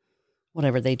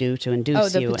 whatever they do to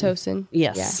induce you. Oh, the Pitocin.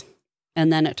 Yes. Yeah.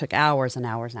 And then it took hours and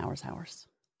hours and hours and hours.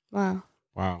 Wow.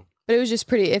 But it was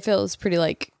just it feels pretty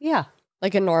like. Yeah.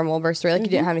 Like a normal birth story. Like you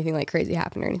didn't have anything like crazy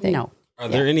happen or anything. No. Are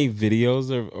there any videos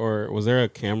or was there a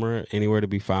camera anywhere to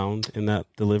be found in that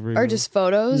delivery? Or just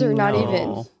photos or not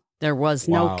even? There was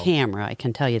no camera. I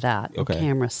can tell you that. Okay. No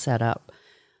camera set up.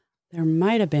 There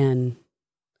might have been.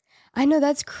 I know,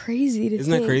 that's crazy to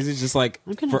Isn't that crazy? Just like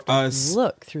for us.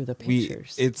 Look through the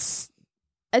pictures. It's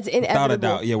inevitable. Without a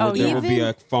doubt. Yeah. There will be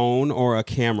a phone or a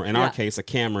camera. In our case, a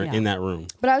camera in that room.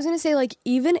 But I was going to say, like,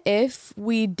 even if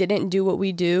we didn't do what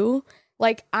we do,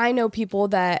 like, I know people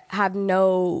that have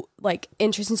no, like,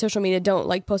 interest in social media, don't,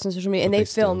 like, post on social media, and they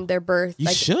film their birth. You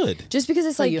should. Just because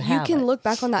it's, like, you can look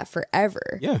back on that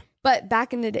forever. Yeah. But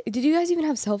back in the day, did you guys even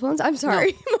have cell phones? I'm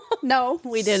sorry. No,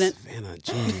 we didn't.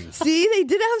 See, they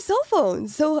didn't have cell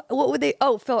phones. So what would they,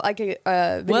 felt like a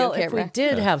video camera. If we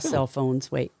did have cell phones,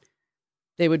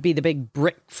 they would be the big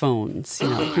brick phones,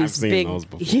 these big,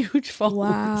 huge phones.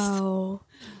 Wow.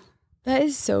 That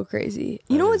is so crazy.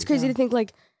 You know what's crazy to think,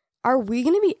 like, are we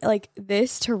going to be like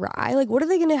this to Rye? Like, what are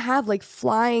they going to have? Like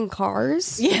flying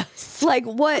cars? Yes. Like,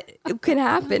 what can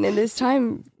happen in this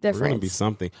time difference? We're going to be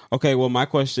something. Okay, well, my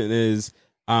question is,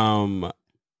 how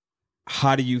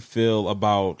do you feel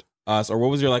about us, or what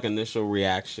was your like initial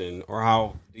reaction, or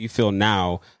how do you feel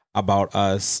now about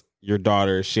us, your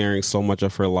daughter, sharing so much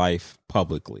of her life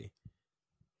publicly?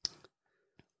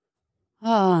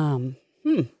 I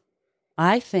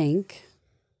think,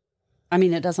 I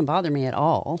mean, it doesn't bother me at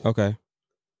all. Okay.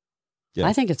 Yeah.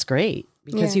 I think it's great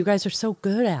because you guys are so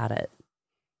good at it.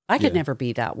 I could never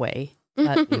be that way.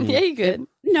 But Yeah, you could.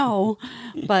 No,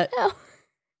 but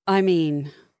I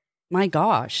mean, my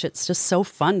gosh, it's just so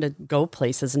fun to go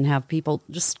places and have people,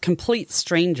 just complete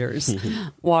strangers,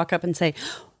 walk up and say,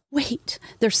 wait,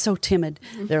 they're so timid.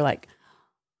 They're like,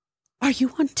 are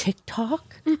you on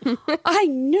TikTok? I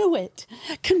knew it.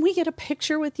 Can we get a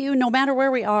picture with you? No matter where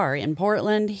we are, in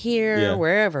Portland, here,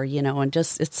 wherever, you know, and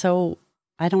just, it's so,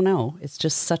 I don't know. It's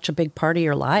just such a big part of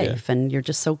your life and you're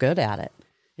just so good at it.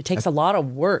 It takes a lot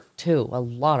of work too, a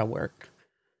lot of work.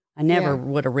 I never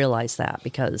would have realized that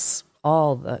because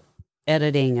all the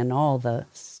editing and all the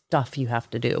stuff you have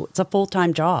to do, it's a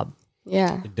full-time job.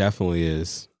 Yeah. It definitely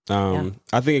is. I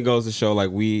think it goes to show like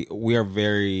we are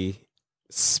very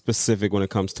specific when it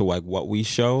comes to like what we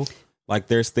show. Like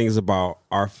there's things about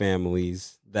our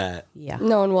families that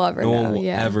no one will ever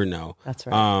ever know. That's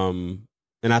right.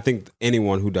 And I think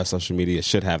anyone who does social media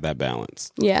should have that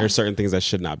balance. Yeah. There's certain things that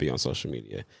should not be on social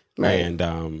media. Right. And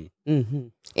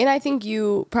and I think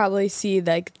you probably see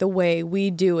like the way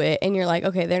we do it and you're like,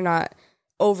 okay, they're not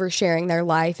oversharing their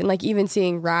life. And like even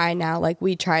seeing Rye now, like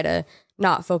we try to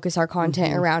not focus our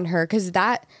content around her because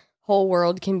that whole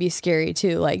world can be scary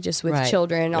too, like just with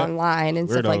children online and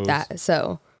stuff like that.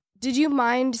 So did you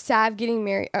mind Sav getting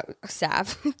married?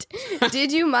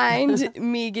 Did you mind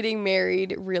me getting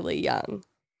married really young?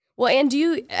 Well, and do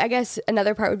you, I guess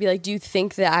another part would be like, do you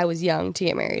think that I was young to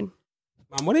get married?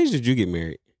 Mom, what age did you get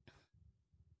married?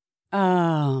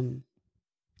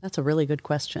 That's a really good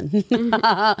question.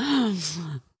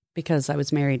 Because I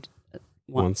was married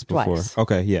once before. Twice.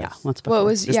 Okay, yes. Yeah, once before. What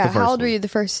was, how old were you the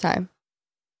first time?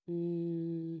 I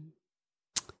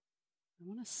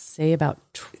want to say about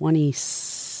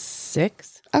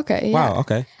 26. Okay. Yeah. Wow,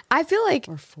 okay. I feel like,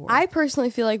 I personally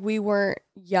feel like we weren't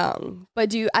young,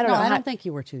 but I don't know. I don't think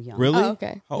you were too young. Really? Oh,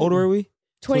 okay. How old were we?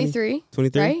 23.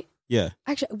 23? Right? Yeah.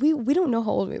 Actually, we don't know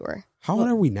how old we were. How old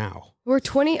are we now? We're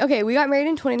 20. Okay, we got married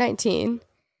in 2019.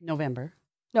 November.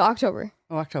 No, October.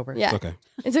 Oh, October. Yeah. Okay.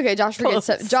 It's okay. Josh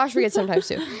forgets sometimes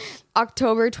too.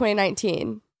 October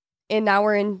 2019. And now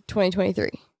we're in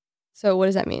 2023. So what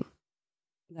does that mean?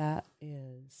 That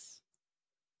is...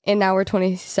 And now we're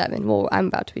 27. Well, I'm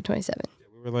about to be 27.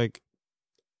 We were like...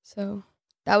 So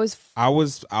that was... I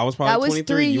was probably 23. That was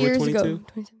 3 years you were 22? ago.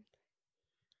 27.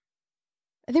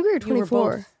 I think we were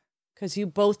 24. Because you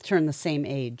both turned the same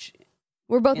age.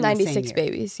 We're both in the same 96 year.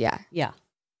 babies. Yeah. Yeah.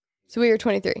 So we were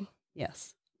 23.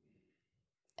 Yes.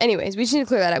 Anyways, we just need to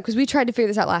clear that up because we tried to figure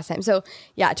this out last time. So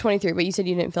yeah, 23, but you said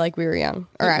you didn't feel like we were young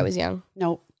or I was young.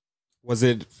 Nope. Was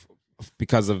it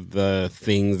because of the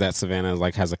things that Savannah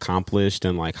like has accomplished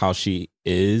and like how she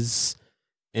is?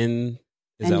 Is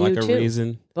that like a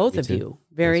reason? Both of you.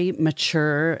 Very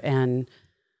mature and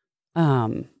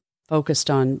focused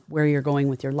on where you're going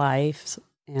with your life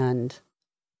and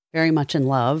very much in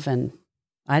love. And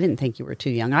I didn't think you were too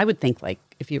young. I would think like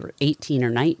if you were 18 or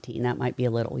 19, that might be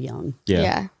a little young.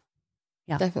 Yeah.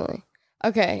 Definitely.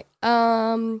 Okay.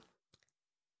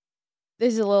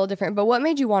 This is a little different, but what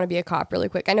made you want to be a cop really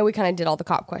quick? I know we kind of did all the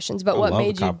cop questions, but what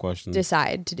made you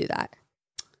decide to do that?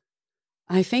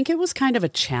 I think it was kind of a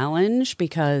challenge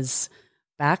because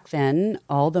back then,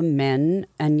 all the men,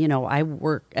 and, you know, I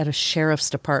work at a sheriff's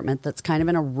department that's kind of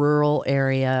in a rural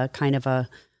area, kind of a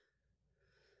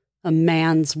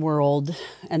man's world.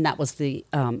 And that was the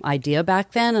idea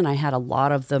back then. And I had a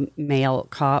lot of the male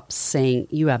cops saying,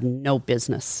 you have no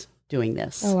business doing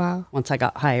this. Oh, wow. Once I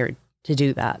got hired to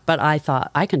do that. But I thought,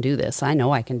 I can do this. I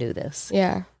know I can do this.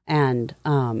 Yeah. And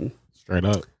straight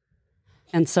up.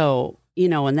 And so, you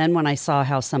know, and then when I saw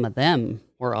how some of them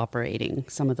were operating,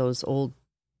 some of those old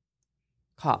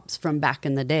cops from back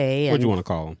in the day. What do you want to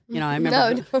call them? You know, I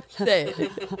remember. No, don't say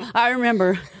it. I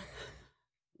remember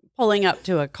pulling up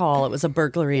to a call. It was a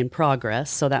burglary in progress.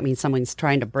 So that means someone's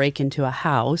trying to break into a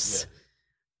house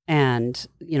and,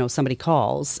 you know, somebody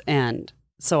calls. And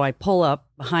so I pull up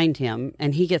behind him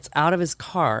and he gets out of his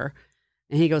car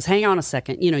and he goes, hang on a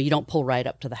second. You know, you don't pull right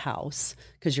up to the house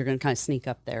because you're going to kind of sneak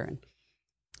up there.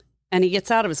 And he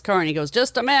gets out of his car and he goes,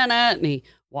 just a minute. And he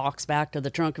walks back to the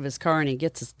trunk of his car and he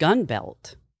gets his gun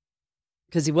belt.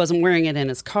 because he wasn't wearing it in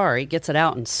his car. He gets it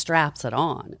out and straps it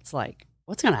on. It's like,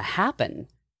 what's going to happen?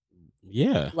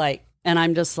 Yeah. Like, and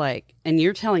I'm just like, and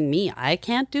you're telling me I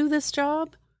can't do this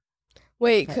job?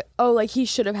 Wait, like he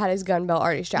should have had his gun belt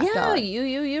already strapped on. Yeah,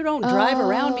 you don't drive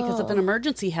around because if an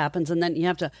emergency happens and then you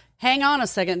have to hang on a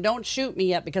second, don't shoot me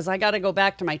yet because I got to go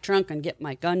back to my trunk and get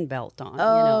my gun belt on.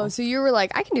 Oh, so you were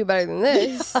like, I can do better than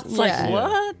this. It's like,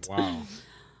 what? Wow.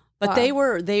 But they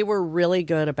were really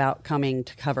good about coming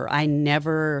to cover. I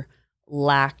never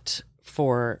lacked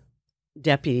for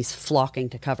deputies flocking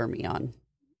to cover me on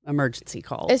emergency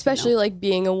calls. Especially like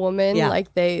being a woman, Yeah.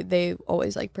 like they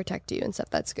always like protect you and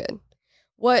stuff. That's good.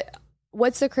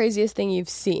 What's the craziest thing you've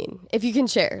seen? If you can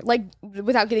share, like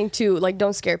without getting too, like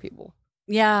don't scare people.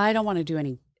 Yeah, I don't want to do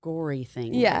any gory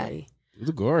thing. Yeah. Really. It's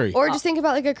gory. Or just think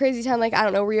about like a crazy time, like I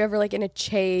don't know, were you ever like in a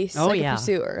chase, a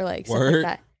pursuit or like something like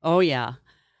that? Oh yeah.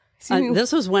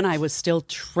 This was when I was still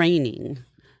training.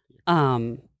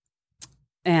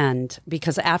 And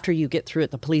because after you get through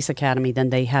at the police academy, then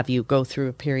they have you go through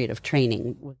a period of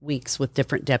training, weeks with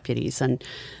different deputies. And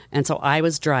so I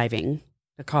was driving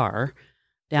the car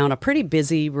down a pretty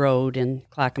busy road in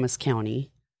Clackamas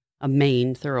County, a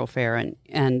main thoroughfare.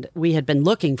 And we had been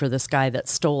looking for this guy that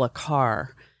stole a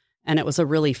car. And it was a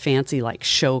really fancy, like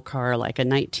show car, like a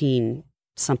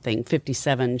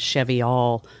 57 Chevy,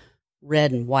 all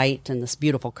red and white, and this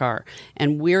beautiful car.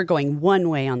 And we're going one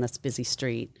way on this busy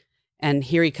street. And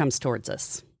here he comes towards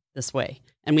us this way.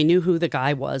 And we knew who the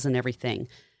guy was and everything.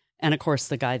 And of course,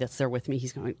 the guy that's there with me,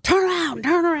 he's going, turn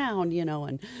around, you know.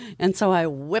 And so I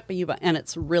whip you, and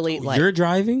it's really like. You're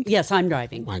driving? Yes, I'm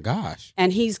driving. Oh my gosh.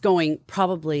 And he's going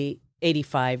probably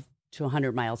 85 to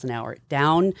 100 miles an hour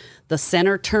down the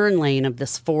center turn lane of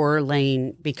this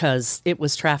 4-lane because it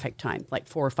was traffic time, like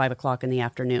 4 or 5 o'clock in the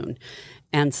afternoon.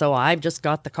 And so I've just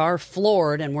got the car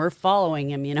floored and we're following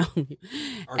him, you know.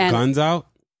 Are guns out?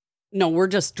 No, we're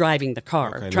just driving the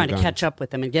car, trying to catch up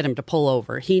with him and get him to pull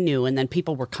over. He knew, and then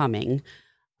people were coming.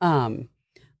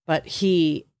 But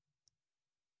he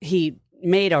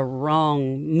made a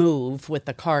wrong move with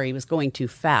the car. He was going too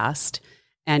fast,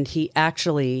 and he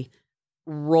actually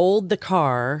rolled the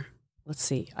car. Let's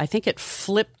see. I think it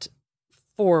flipped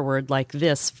forward like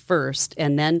this first,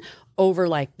 and then over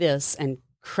like this, and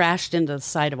crashed into the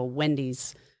side of a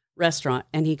Wendy's restaurant.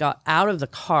 And he got out of the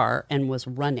car and was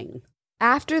running.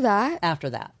 After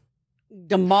that,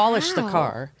 demolished the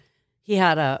car. He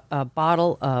had a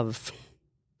bottle of,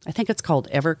 I think it's called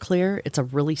Everclear. It's a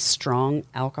really strong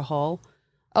alcohol.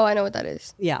 Oh, I know what that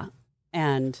is. Yeah.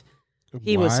 And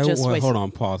he was just hold on,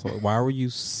 pause. Why were you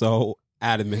so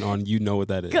adamant on you know what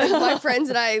that is? Because my friends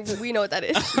and I, we know what that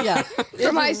is. Yeah.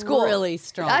 From high school. Really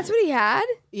strong. That's what he had?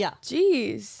 Yeah.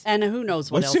 Jeez. And who knows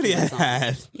what else should he was had?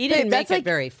 on. He didn't make it like,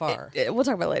 very far. We'll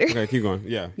talk about it later. Okay, keep going.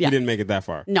 Yeah. Yeah. He didn't make it that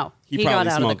far. No. He got probably out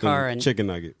of the smoked car and chicken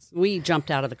nuggets. we jumped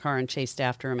out of the car and chased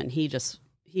after him, and he just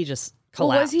collapsed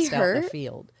Well, was he out in the hurt?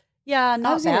 field. Yeah, I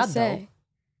not was gonna bad say. though.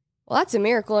 Well, that's a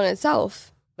miracle in itself.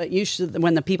 But you should,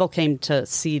 when the people came to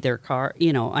see their car,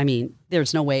 you know, I mean,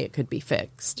 there's no way it could be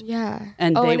fixed. Yeah.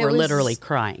 And they and were it was- literally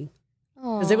crying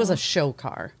because it was a show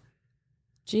car.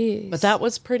 Jeez. But that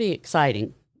was pretty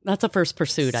exciting. That's the first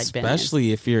pursuit I'd been in.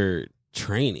 Especially if you're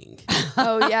training.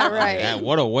 Oh, yeah, right. Yeah,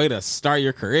 what a way to start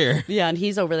your career. Yeah, and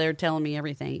he's over there telling me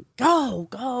everything.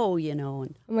 Go, you know.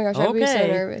 And Oh my gosh, I'd be so Okay.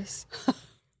 nervous.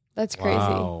 That's crazy.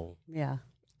 Wow. yeah.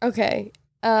 Okay.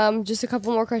 Just a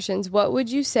couple more questions. What would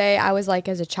you say I was like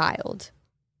as a child?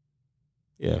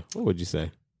 Yeah. What would you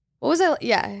say? What was I?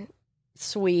 Yeah.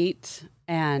 Sweet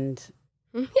and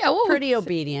Yeah. What pretty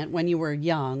obedient when you were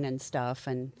young and stuff.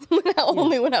 And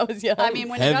Only when I was young. I mean,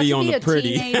 when Heavy you got on to be the a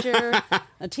pretty. teenager,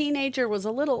 a teenager was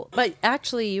a little, but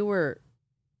actually you were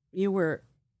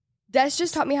Des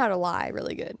just taught me how to lie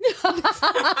really good.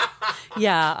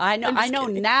 Yeah, I know. I'm I just know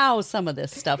kidding. now some of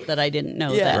this stuff that I didn't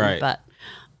know Yeah. then. Right. But,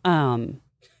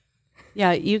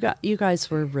 yeah, you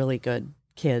guys were really good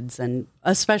kids, and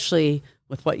especially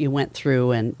with what you went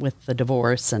through and with the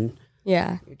divorce and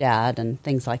Yeah. your dad and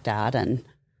things like that. And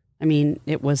I mean,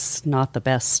 it was not the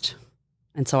best,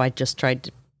 and so I just tried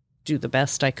to do the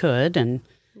best I could, and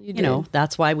you know,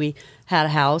 that's why we had a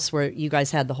house where you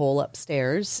guys had the whole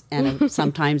upstairs. And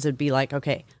sometimes it'd be like,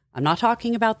 okay, I'm not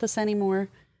talking about this anymore.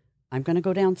 I'm going to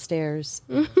go downstairs.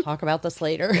 We'll talk about this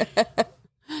later.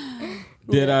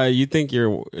 Did you think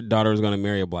your daughter was going to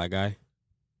marry a black guy?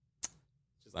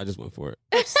 I just went for it.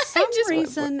 For some just went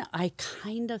reason, I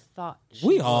kind of thought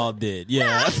We all did.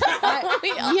 Yeah.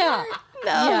 yeah. No.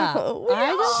 Yeah.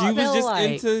 I just She was feel just like-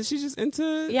 into. She's just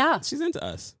into. Yeah. She's into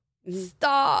us.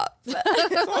 Stop.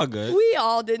 It's all good. We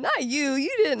all did. Not you.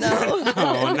 You didn't know.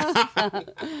 Oh,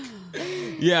 no.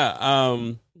 Yeah.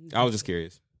 I was just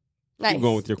curious. Nice. Keep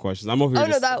going with your questions. I'm over here. Oh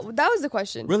no, that was the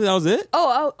question. Really, that was it?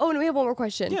 Oh, no, we have one more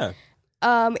question. Yeah.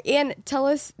 And tell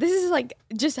us. This is like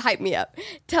just hype me up.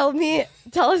 Tell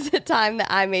us a time that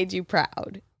I made you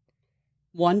proud.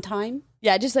 One time?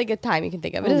 Yeah, just like a time you can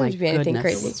think of. It doesn't have to be anything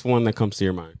crazy. What's one that comes to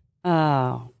your mind?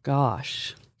 Oh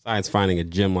gosh. Besides finding a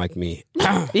gym like me.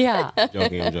 Yeah.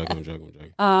 I'm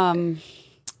joking.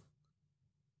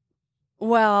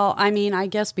 Well, I mean, I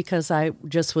guess because I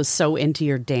just was so into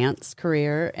your dance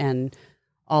career and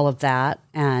all of that.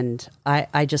 And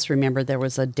I just remember there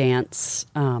was a dance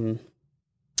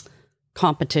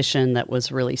competition that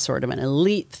was really sort of an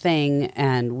elite thing.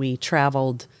 And we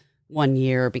traveled one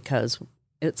year because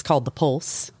it's called the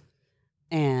Pulse,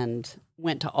 and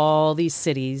went to all these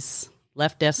cities,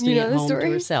 left Destiny at home to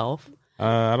herself.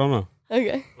 I don't know.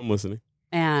 Okay. I'm listening.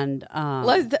 And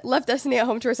left Destiny at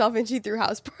home to herself, and she threw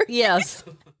house parties. Yes.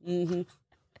 Mm-hmm.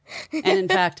 And in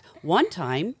fact, one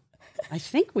time, I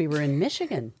think we were in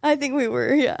Michigan. I think we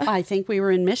were, yeah. I think we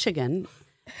were in Michigan,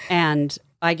 and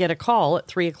I get a call at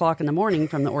 3:00 in the morning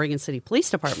from the Oregon City Police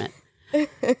Department,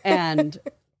 and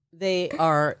they're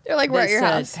like, we're at your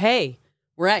house. Hey,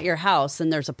 we're at your house,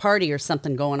 and there's a party or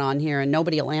something going on here, and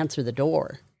nobody will answer the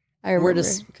door. I remember. We're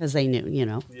just because they knew,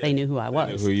 they knew who I was.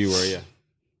 They knew who you were, yeah.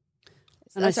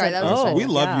 And I said, we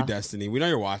love you, Destiny. We know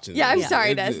you're watching. Yeah, I'm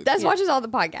sorry, Des. Des watches all the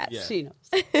podcasts. Yeah. She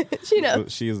knows. She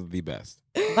knows. She is the best.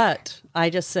 But I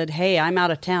just said, hey, I'm out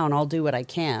of town. I'll do what I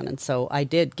can. And so I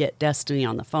did get Destiny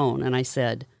on the phone, and I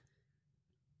said,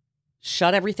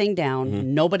 shut everything down.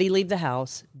 Mm-hmm. Nobody leave the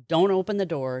house. Don't open the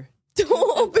door.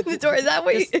 Don't open the door. Is that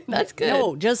what that's good?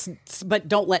 No, but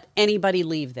don't let anybody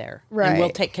leave there. Right. And we'll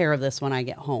take care of this when I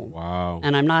get home. Wow.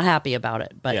 And I'm not happy about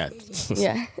it. But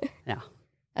yeah.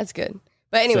 That's good.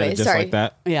 But anyway, just sorry. Like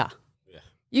that? Yeah.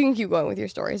 You can keep going with your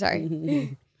story.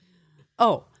 Sorry.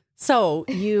 Oh, so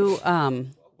you...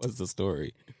 What's the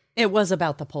story? It was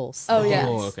about the Pulse. Oh, yeah.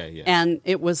 Oh, okay, yeah. And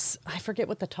it was... I forget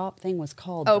what the top thing was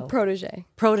called. Oh, though. Protege.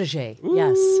 Protege,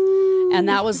 yes. And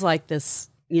that was like this,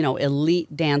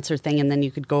 elite dancer thing. And then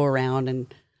you could go around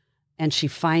and she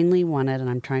finally won it. And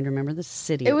I'm trying to remember the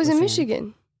city. It was in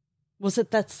Michigan. Was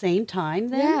it that same time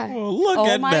then? Yeah. Oh, look at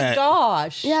that. Oh, my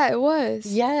gosh. Yeah, it was.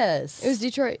 Yes. It was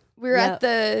Detroit. We were at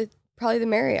probably the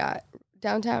Marriott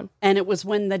downtown. And it was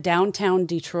when the downtown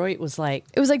Detroit was like...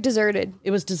 It was like deserted.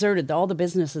 It was deserted. All the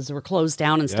businesses were closed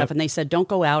down and stuff. And they said, don't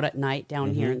go out at night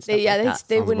down here and stuff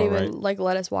they wouldn't even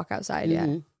let us walk outside. Yeah.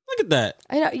 Look at that.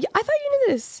 I know. I thought you knew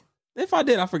this. If I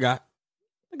did, I forgot.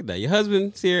 Look at that. Your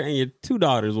husband's here and your 2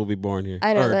 daughters will be born here.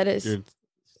 I know, that is. Your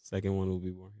second one will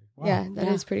be born here. Wow. Yeah, that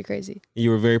is pretty crazy.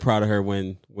 You were very proud of her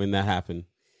when that happened.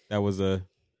 That was a...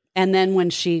 And then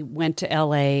when she went to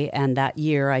LA, and that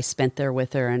year I spent there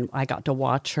with her, and I got to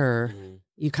watch her.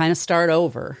 You kind of start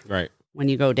over, right, when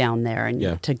you go down there,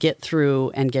 and to get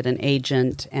through and get an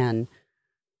agent and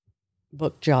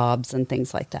book jobs and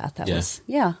things like that. That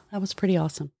was pretty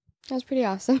awesome. That was pretty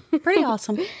awesome. Pretty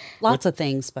awesome. Lots of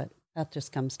things, but that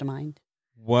just comes to mind.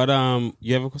 What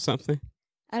you have something?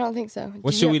 I don't think so.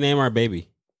 What should we name our baby?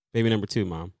 Baby number 2,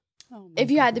 Mom.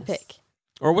 If you had to pick.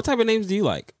 Or what type of names do you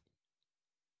like?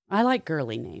 I like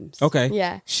girly names. Okay.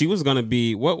 Yeah. She was going to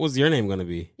be, what was your name going to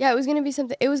be? Yeah, it was going to be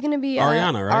something. It was going to be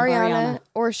Ariana, right? Ariana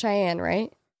or Cheyenne,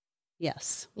 right?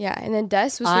 Yes. Yeah, and then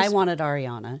Des was... I wanted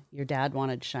Ariana. Your dad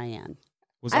wanted Cheyenne.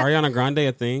 Was Ariana Grande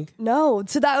a thing? No,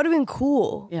 so that would have been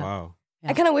cool. Yeah. Wow.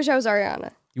 Yeah. I kind of wish I was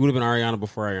Ariana. You would have been Ariana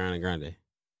before Ariana Grande.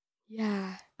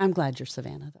 Yeah. I'm glad you're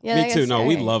Savannah, though. Yeah, me too. No,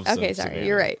 we love Okay, sorry. Savannah.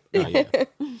 You're right. Oh,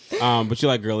 yeah. But you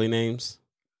like girly names?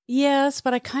 Yes,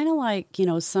 but I kind of like,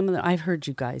 some of the... I've heard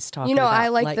you guys talk about... I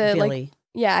like the... Billy.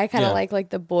 Yeah, I kind of like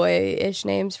the boy-ish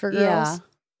names for girls. Yeah,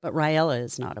 but Raella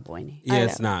is not a boy name. Yeah,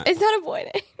 it's not. It's not a boy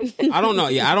name. I don't know.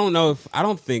 Yeah, I don't know if... I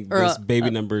don't think this baby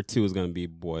number 2 is going to be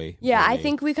boy. Yeah, boy I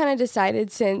think we kind of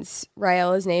decided, since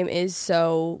Raella's name is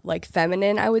so,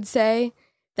 feminine, I would say,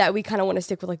 that we kind of want to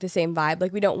stick with, the same vibe.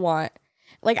 We don't want...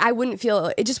 I wouldn't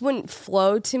feel... It just wouldn't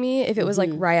flow to me if it was,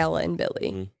 Raella and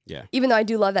Billy. Mm-hmm. Yeah. Even though I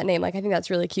do love that name. I think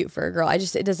that's really cute for a girl. It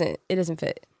doesn't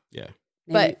fit. Yeah.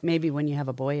 But maybe when you have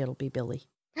a boy, it'll be Billy.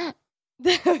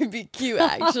 That would be cute,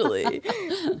 actually.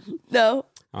 No?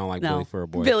 I don't like Billy for a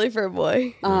boy. Billy for a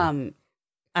boy. Yeah.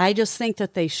 I just think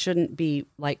that they shouldn't be,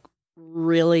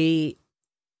 really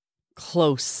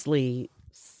closely...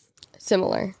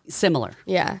 Similar.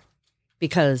 Yeah.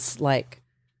 Because,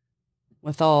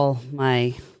 with all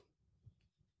my,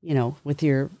 with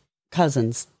your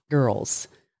cousins, girls,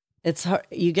 it's hard,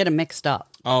 you get them mixed up.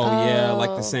 Oh, yeah,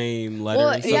 the same letter. Well,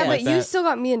 and stuff yeah, like but that. you still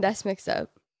got me and Des mixed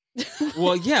up.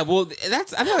 Well, yeah. Well,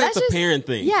 I know that's a just, parent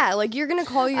thing. Yeah, like you're gonna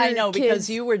call your I know kids, because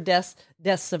you were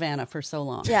Des Savannah for so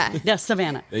long. Yeah. Des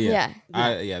Savannah. Yeah.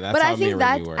 That's but how I think me and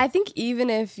Remy were. I think even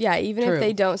if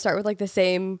they don't start with like the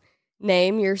same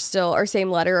name, you're still or same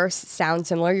letter or sound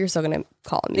similar, you're still gonna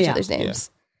call them each other's names.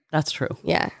 Yeah. That's true.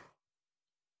 Yeah.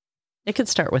 It could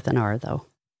start with an R though.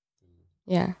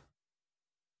 Yeah. I'm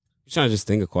trying to just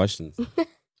think of questions.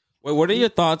 Wait, what are your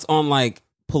thoughts on like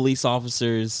police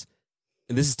officers?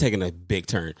 And this is taking a big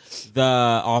turn. The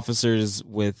officers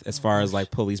with as far as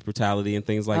like police brutality and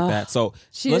things like that. So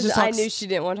I knew she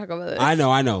didn't want to talk about this.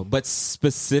 I know. But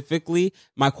specifically,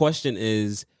 my question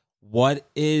is, what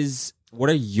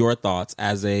are your thoughts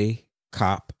as a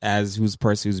cop, as who's a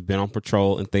person who's been on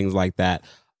patrol and things like that,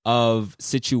 of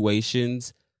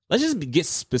situations? Let's just get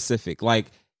specific, like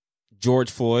George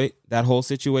Floyd, that whole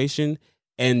situation,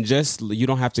 and just you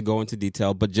don't have to go into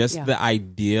detail, but just the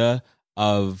idea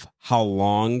of how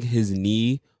long his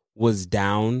knee was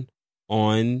down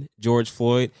on George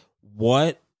Floyd.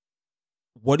 What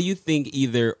do you think,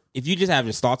 either if you just have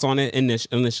your thoughts on it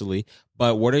initially,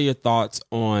 but what are your thoughts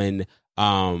on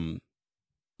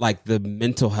like the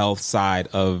mental health side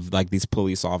of like these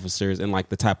police officers and like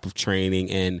the type of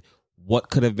training and what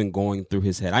could have been going through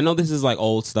his head? I know this is like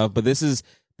old stuff, but this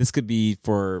could be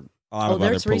for a lot of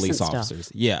other police officers.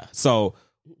 Stuff. Yeah. So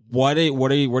what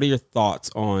are your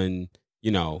thoughts on,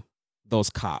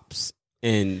 those cops,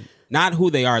 and not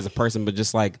who they are as a person, but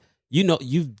just like,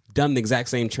 you've done the exact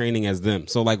same training as them.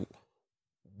 So like,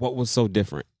 what was so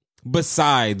different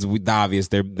besides the obvious,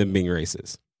 them being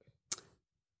racist?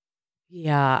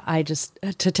 Yeah.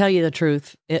 To tell you the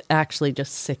truth, it actually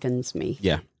just sickens me.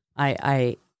 Yeah.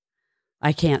 I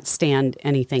can't stand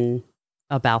anything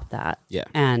about that. Yeah.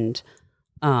 And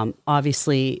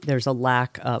obviously there's a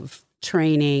lack of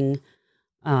training.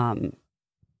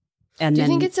 And do you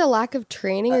think it's a lack of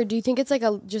training, or do you think it's like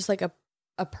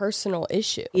a personal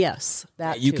issue? Yes,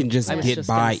 that you can just get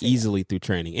by easily through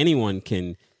training. Anyone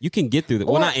can. You can get through that.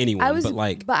 Well, not anyone, but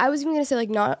like. But I was even gonna say like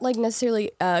not like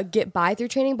necessarily get by through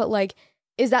training, but like,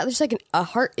 is that just like a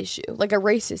heart issue, like a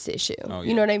racist issue? Oh, yeah.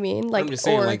 You know what I mean? Like, I'm just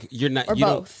saying, like you're not, or you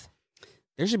both.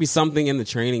 There should be something in the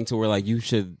training to where like you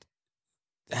should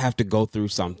have to go through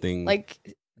something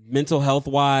like mental health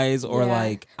wise, or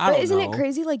like I don't know. But isn't it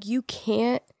crazy? Like you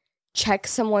can't check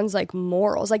someone's like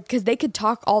morals, like because they could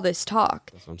talk all this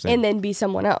talk and then be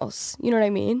someone else. You know what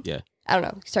I mean? Yeah. I don't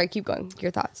know. Sorry, keep going.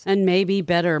 Your thoughts. And maybe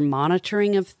better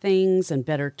monitoring of things and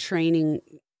better training,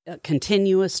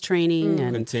 continuous training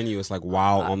and continuous, like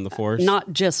while on the force,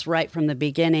 not just right from the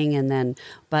beginning and then.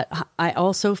 But I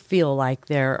also feel like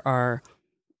there are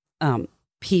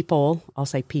people. I'll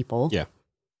say people. Yeah.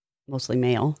 Mostly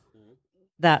male,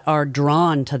 that are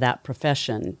drawn to that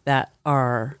profession,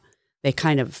 they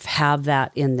kind of have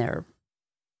that in their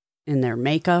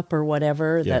makeup or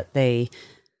whatever, that they,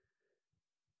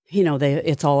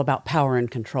 it's all about power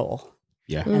and control.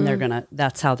 Yeah. And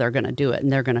that's how they're going to do it.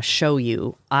 And they're going to show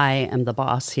you, I am the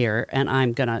boss here and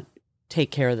I'm going to take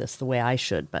care of this the way I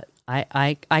should. But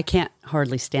I can't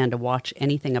hardly stand to watch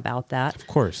anything about that. Of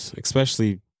course,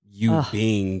 especially you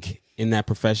being in that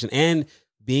profession and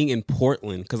being in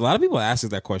Portland, because a lot of people ask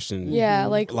us that question. Yeah,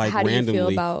 like how randomly. Do you feel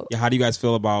about? Yeah, how do you guys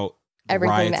feel about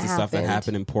everything riots that and stuff that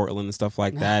happened in Portland and stuff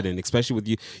like that? And especially with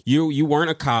you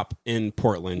weren't a cop in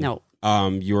Portland. No,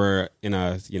 you were in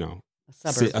a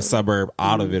suburb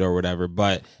out of it or whatever.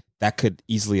 But that could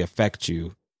easily affect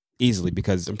you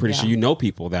because I'm pretty sure you know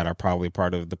people that are probably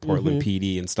part of the Portland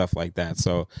PD and stuff like that.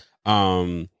 So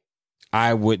if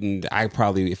I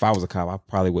was a cop, I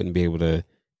probably wouldn't be able to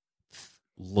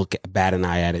bat an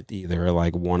eye at it either, or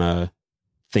like want to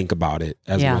think about it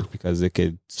as much, because it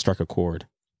could strike a chord.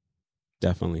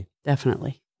 Definitely.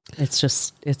 It's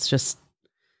just,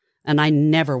 and I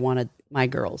never wanted my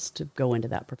girls to go into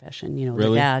that profession.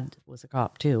 Really? The dad was a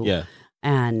cop too. Yeah.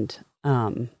 And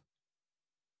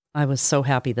I was so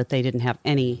happy that they didn't have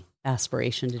any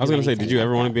aspiration to I was going to say, did you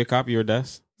ever want to be a cop? You were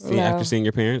Des? After seeing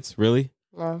your parents? Really?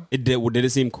 No. Did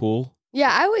it seem cool? Yeah,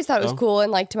 I always thought it was cool,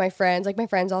 and like to my friends, like my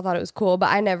friends all thought it was cool, but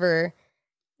I never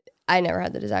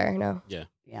had the desire. No.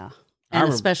 Yeah. And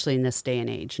especially in this day and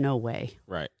age, no way.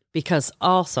 Right. Because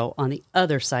also on the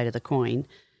other side of the coin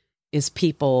is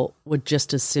people would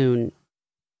just as soon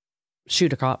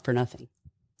shoot a cop for nothing.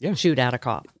 Yeah. Shoot at a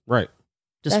cop. Right.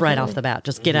 Just Definitely. Right off the bat.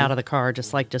 Just get out of the car,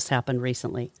 just like just happened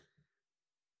recently.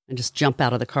 And just jump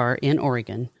out of the car in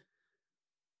Oregon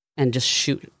and just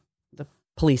shoot the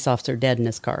police officer dead in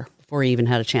his car before he even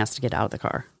had a chance to get out of the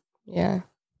car. Yeah.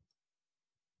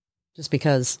 Just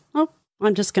because,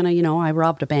 I'm just going to, I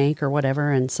robbed a bank or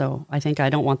whatever. And so I think I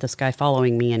don't want this guy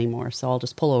following me anymore. So I'll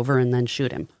just pull over and then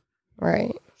shoot him.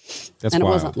 Right. That's and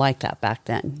wild. it wasn't like that back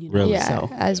then. Really? Yeah,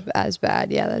 as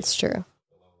bad. Yeah, that's true.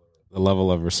 The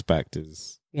level of respect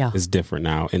is different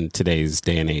now in today's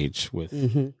day and age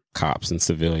with cops and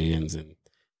civilians and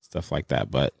stuff like that.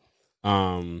 But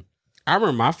I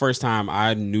remember my first time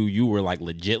I knew you were like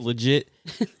legit.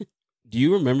 Do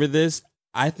you remember this?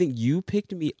 I think you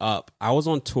picked me up. I was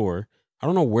on tour. I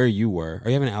don't know where you were. Are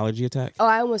you having an allergy attack? Oh,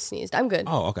 I almost sneezed. I'm good.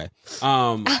 Oh, okay.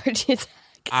 Allergy attack.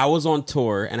 I was on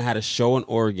tour and I had a show in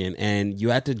Oregon, and you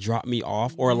had to drop me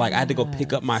off, or like I had to go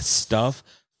pick up my stuff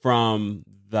from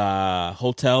the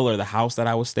hotel or the house that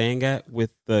I was staying at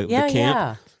with the camp.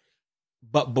 Yeah.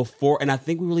 But before, and I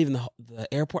think we were leaving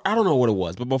the airport. I don't know what it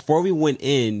was, but before we went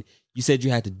in, you said you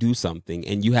had to do something,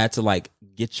 and you had to like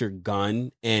get your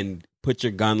gun and put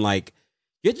your gun like,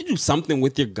 you had to do something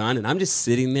with your gun, and I'm just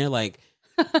sitting there like,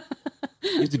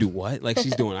 you have to do what? Like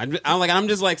she's doing. I'm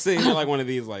just like sitting there like one of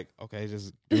these like, okay,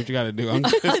 just do what you got to do.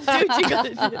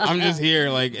 I'm just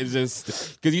here like, it's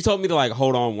just because you told me to like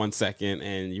hold on 1 second,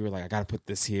 and you were like, I got to put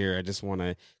this here. I just want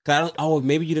to.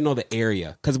 Maybe you didn't know the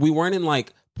area because we weren't in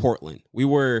like Portland. We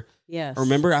were. Yes.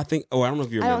 Remember? I think. Oh, I don't know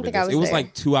if you remember. I don't think this. It was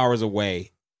like 2 hours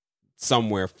away,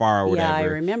 somewhere far or whatever. Yeah, I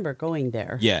remember going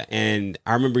there. Yeah, and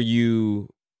I remember you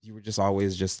were just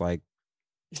always just like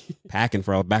packing,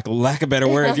 for lack of better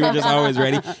words. You were just always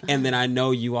ready. And then I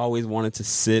know you always wanted to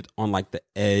sit on like the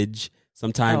edge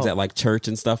sometimes at like church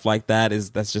and stuff like that.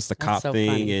 That's just a cop thing.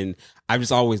 Funny. And I've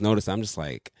just always noticed, I'm just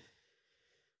like,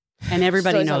 and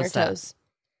everybody knows that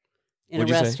in a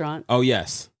restaurant. Oh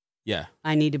yes. Yeah.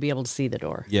 I need to be able to see the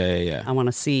door. Yeah. I want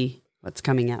to see what's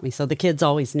coming at me. So the kids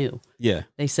always knew. Yeah.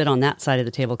 They sit on that side of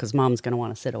the table because mom's going to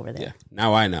want to sit over there. Yeah.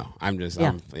 Now I know. I just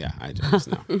know.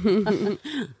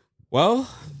 Well,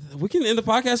 we can end the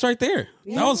podcast right there.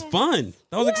 Yeah. That was fun.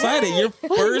 That was exciting. Your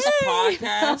first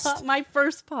podcast. My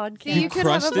first podcast. You could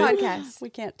have a podcast. We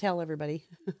can't tell everybody.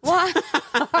 What?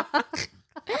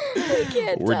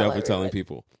 We're definitely telling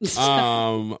people.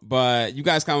 But you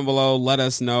guys comment below. Let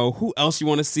us know who else you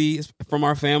want to see from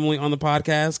our family on the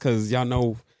podcast, because y'all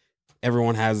know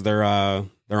everyone has their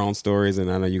own stories, and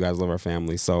I know you guys love our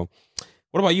family. So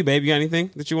what about you, babe? You got anything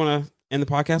that you want to end the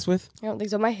podcast with? I don't think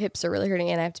so. My hips are really hurting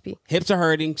and I have to pee. Hips are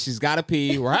hurting. She's got to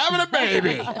pee. We're having a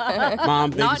baby.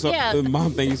 Mom,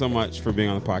 thank you so much for being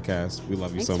on the podcast. We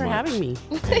love you so much. Thanks for having me.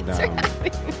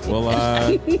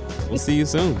 And we'll see you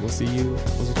soon. We'll see you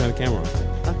once we turn the camera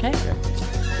on. Okay.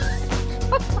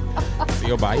 See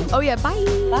you. Bye. Oh yeah, bye.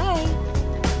 Bye.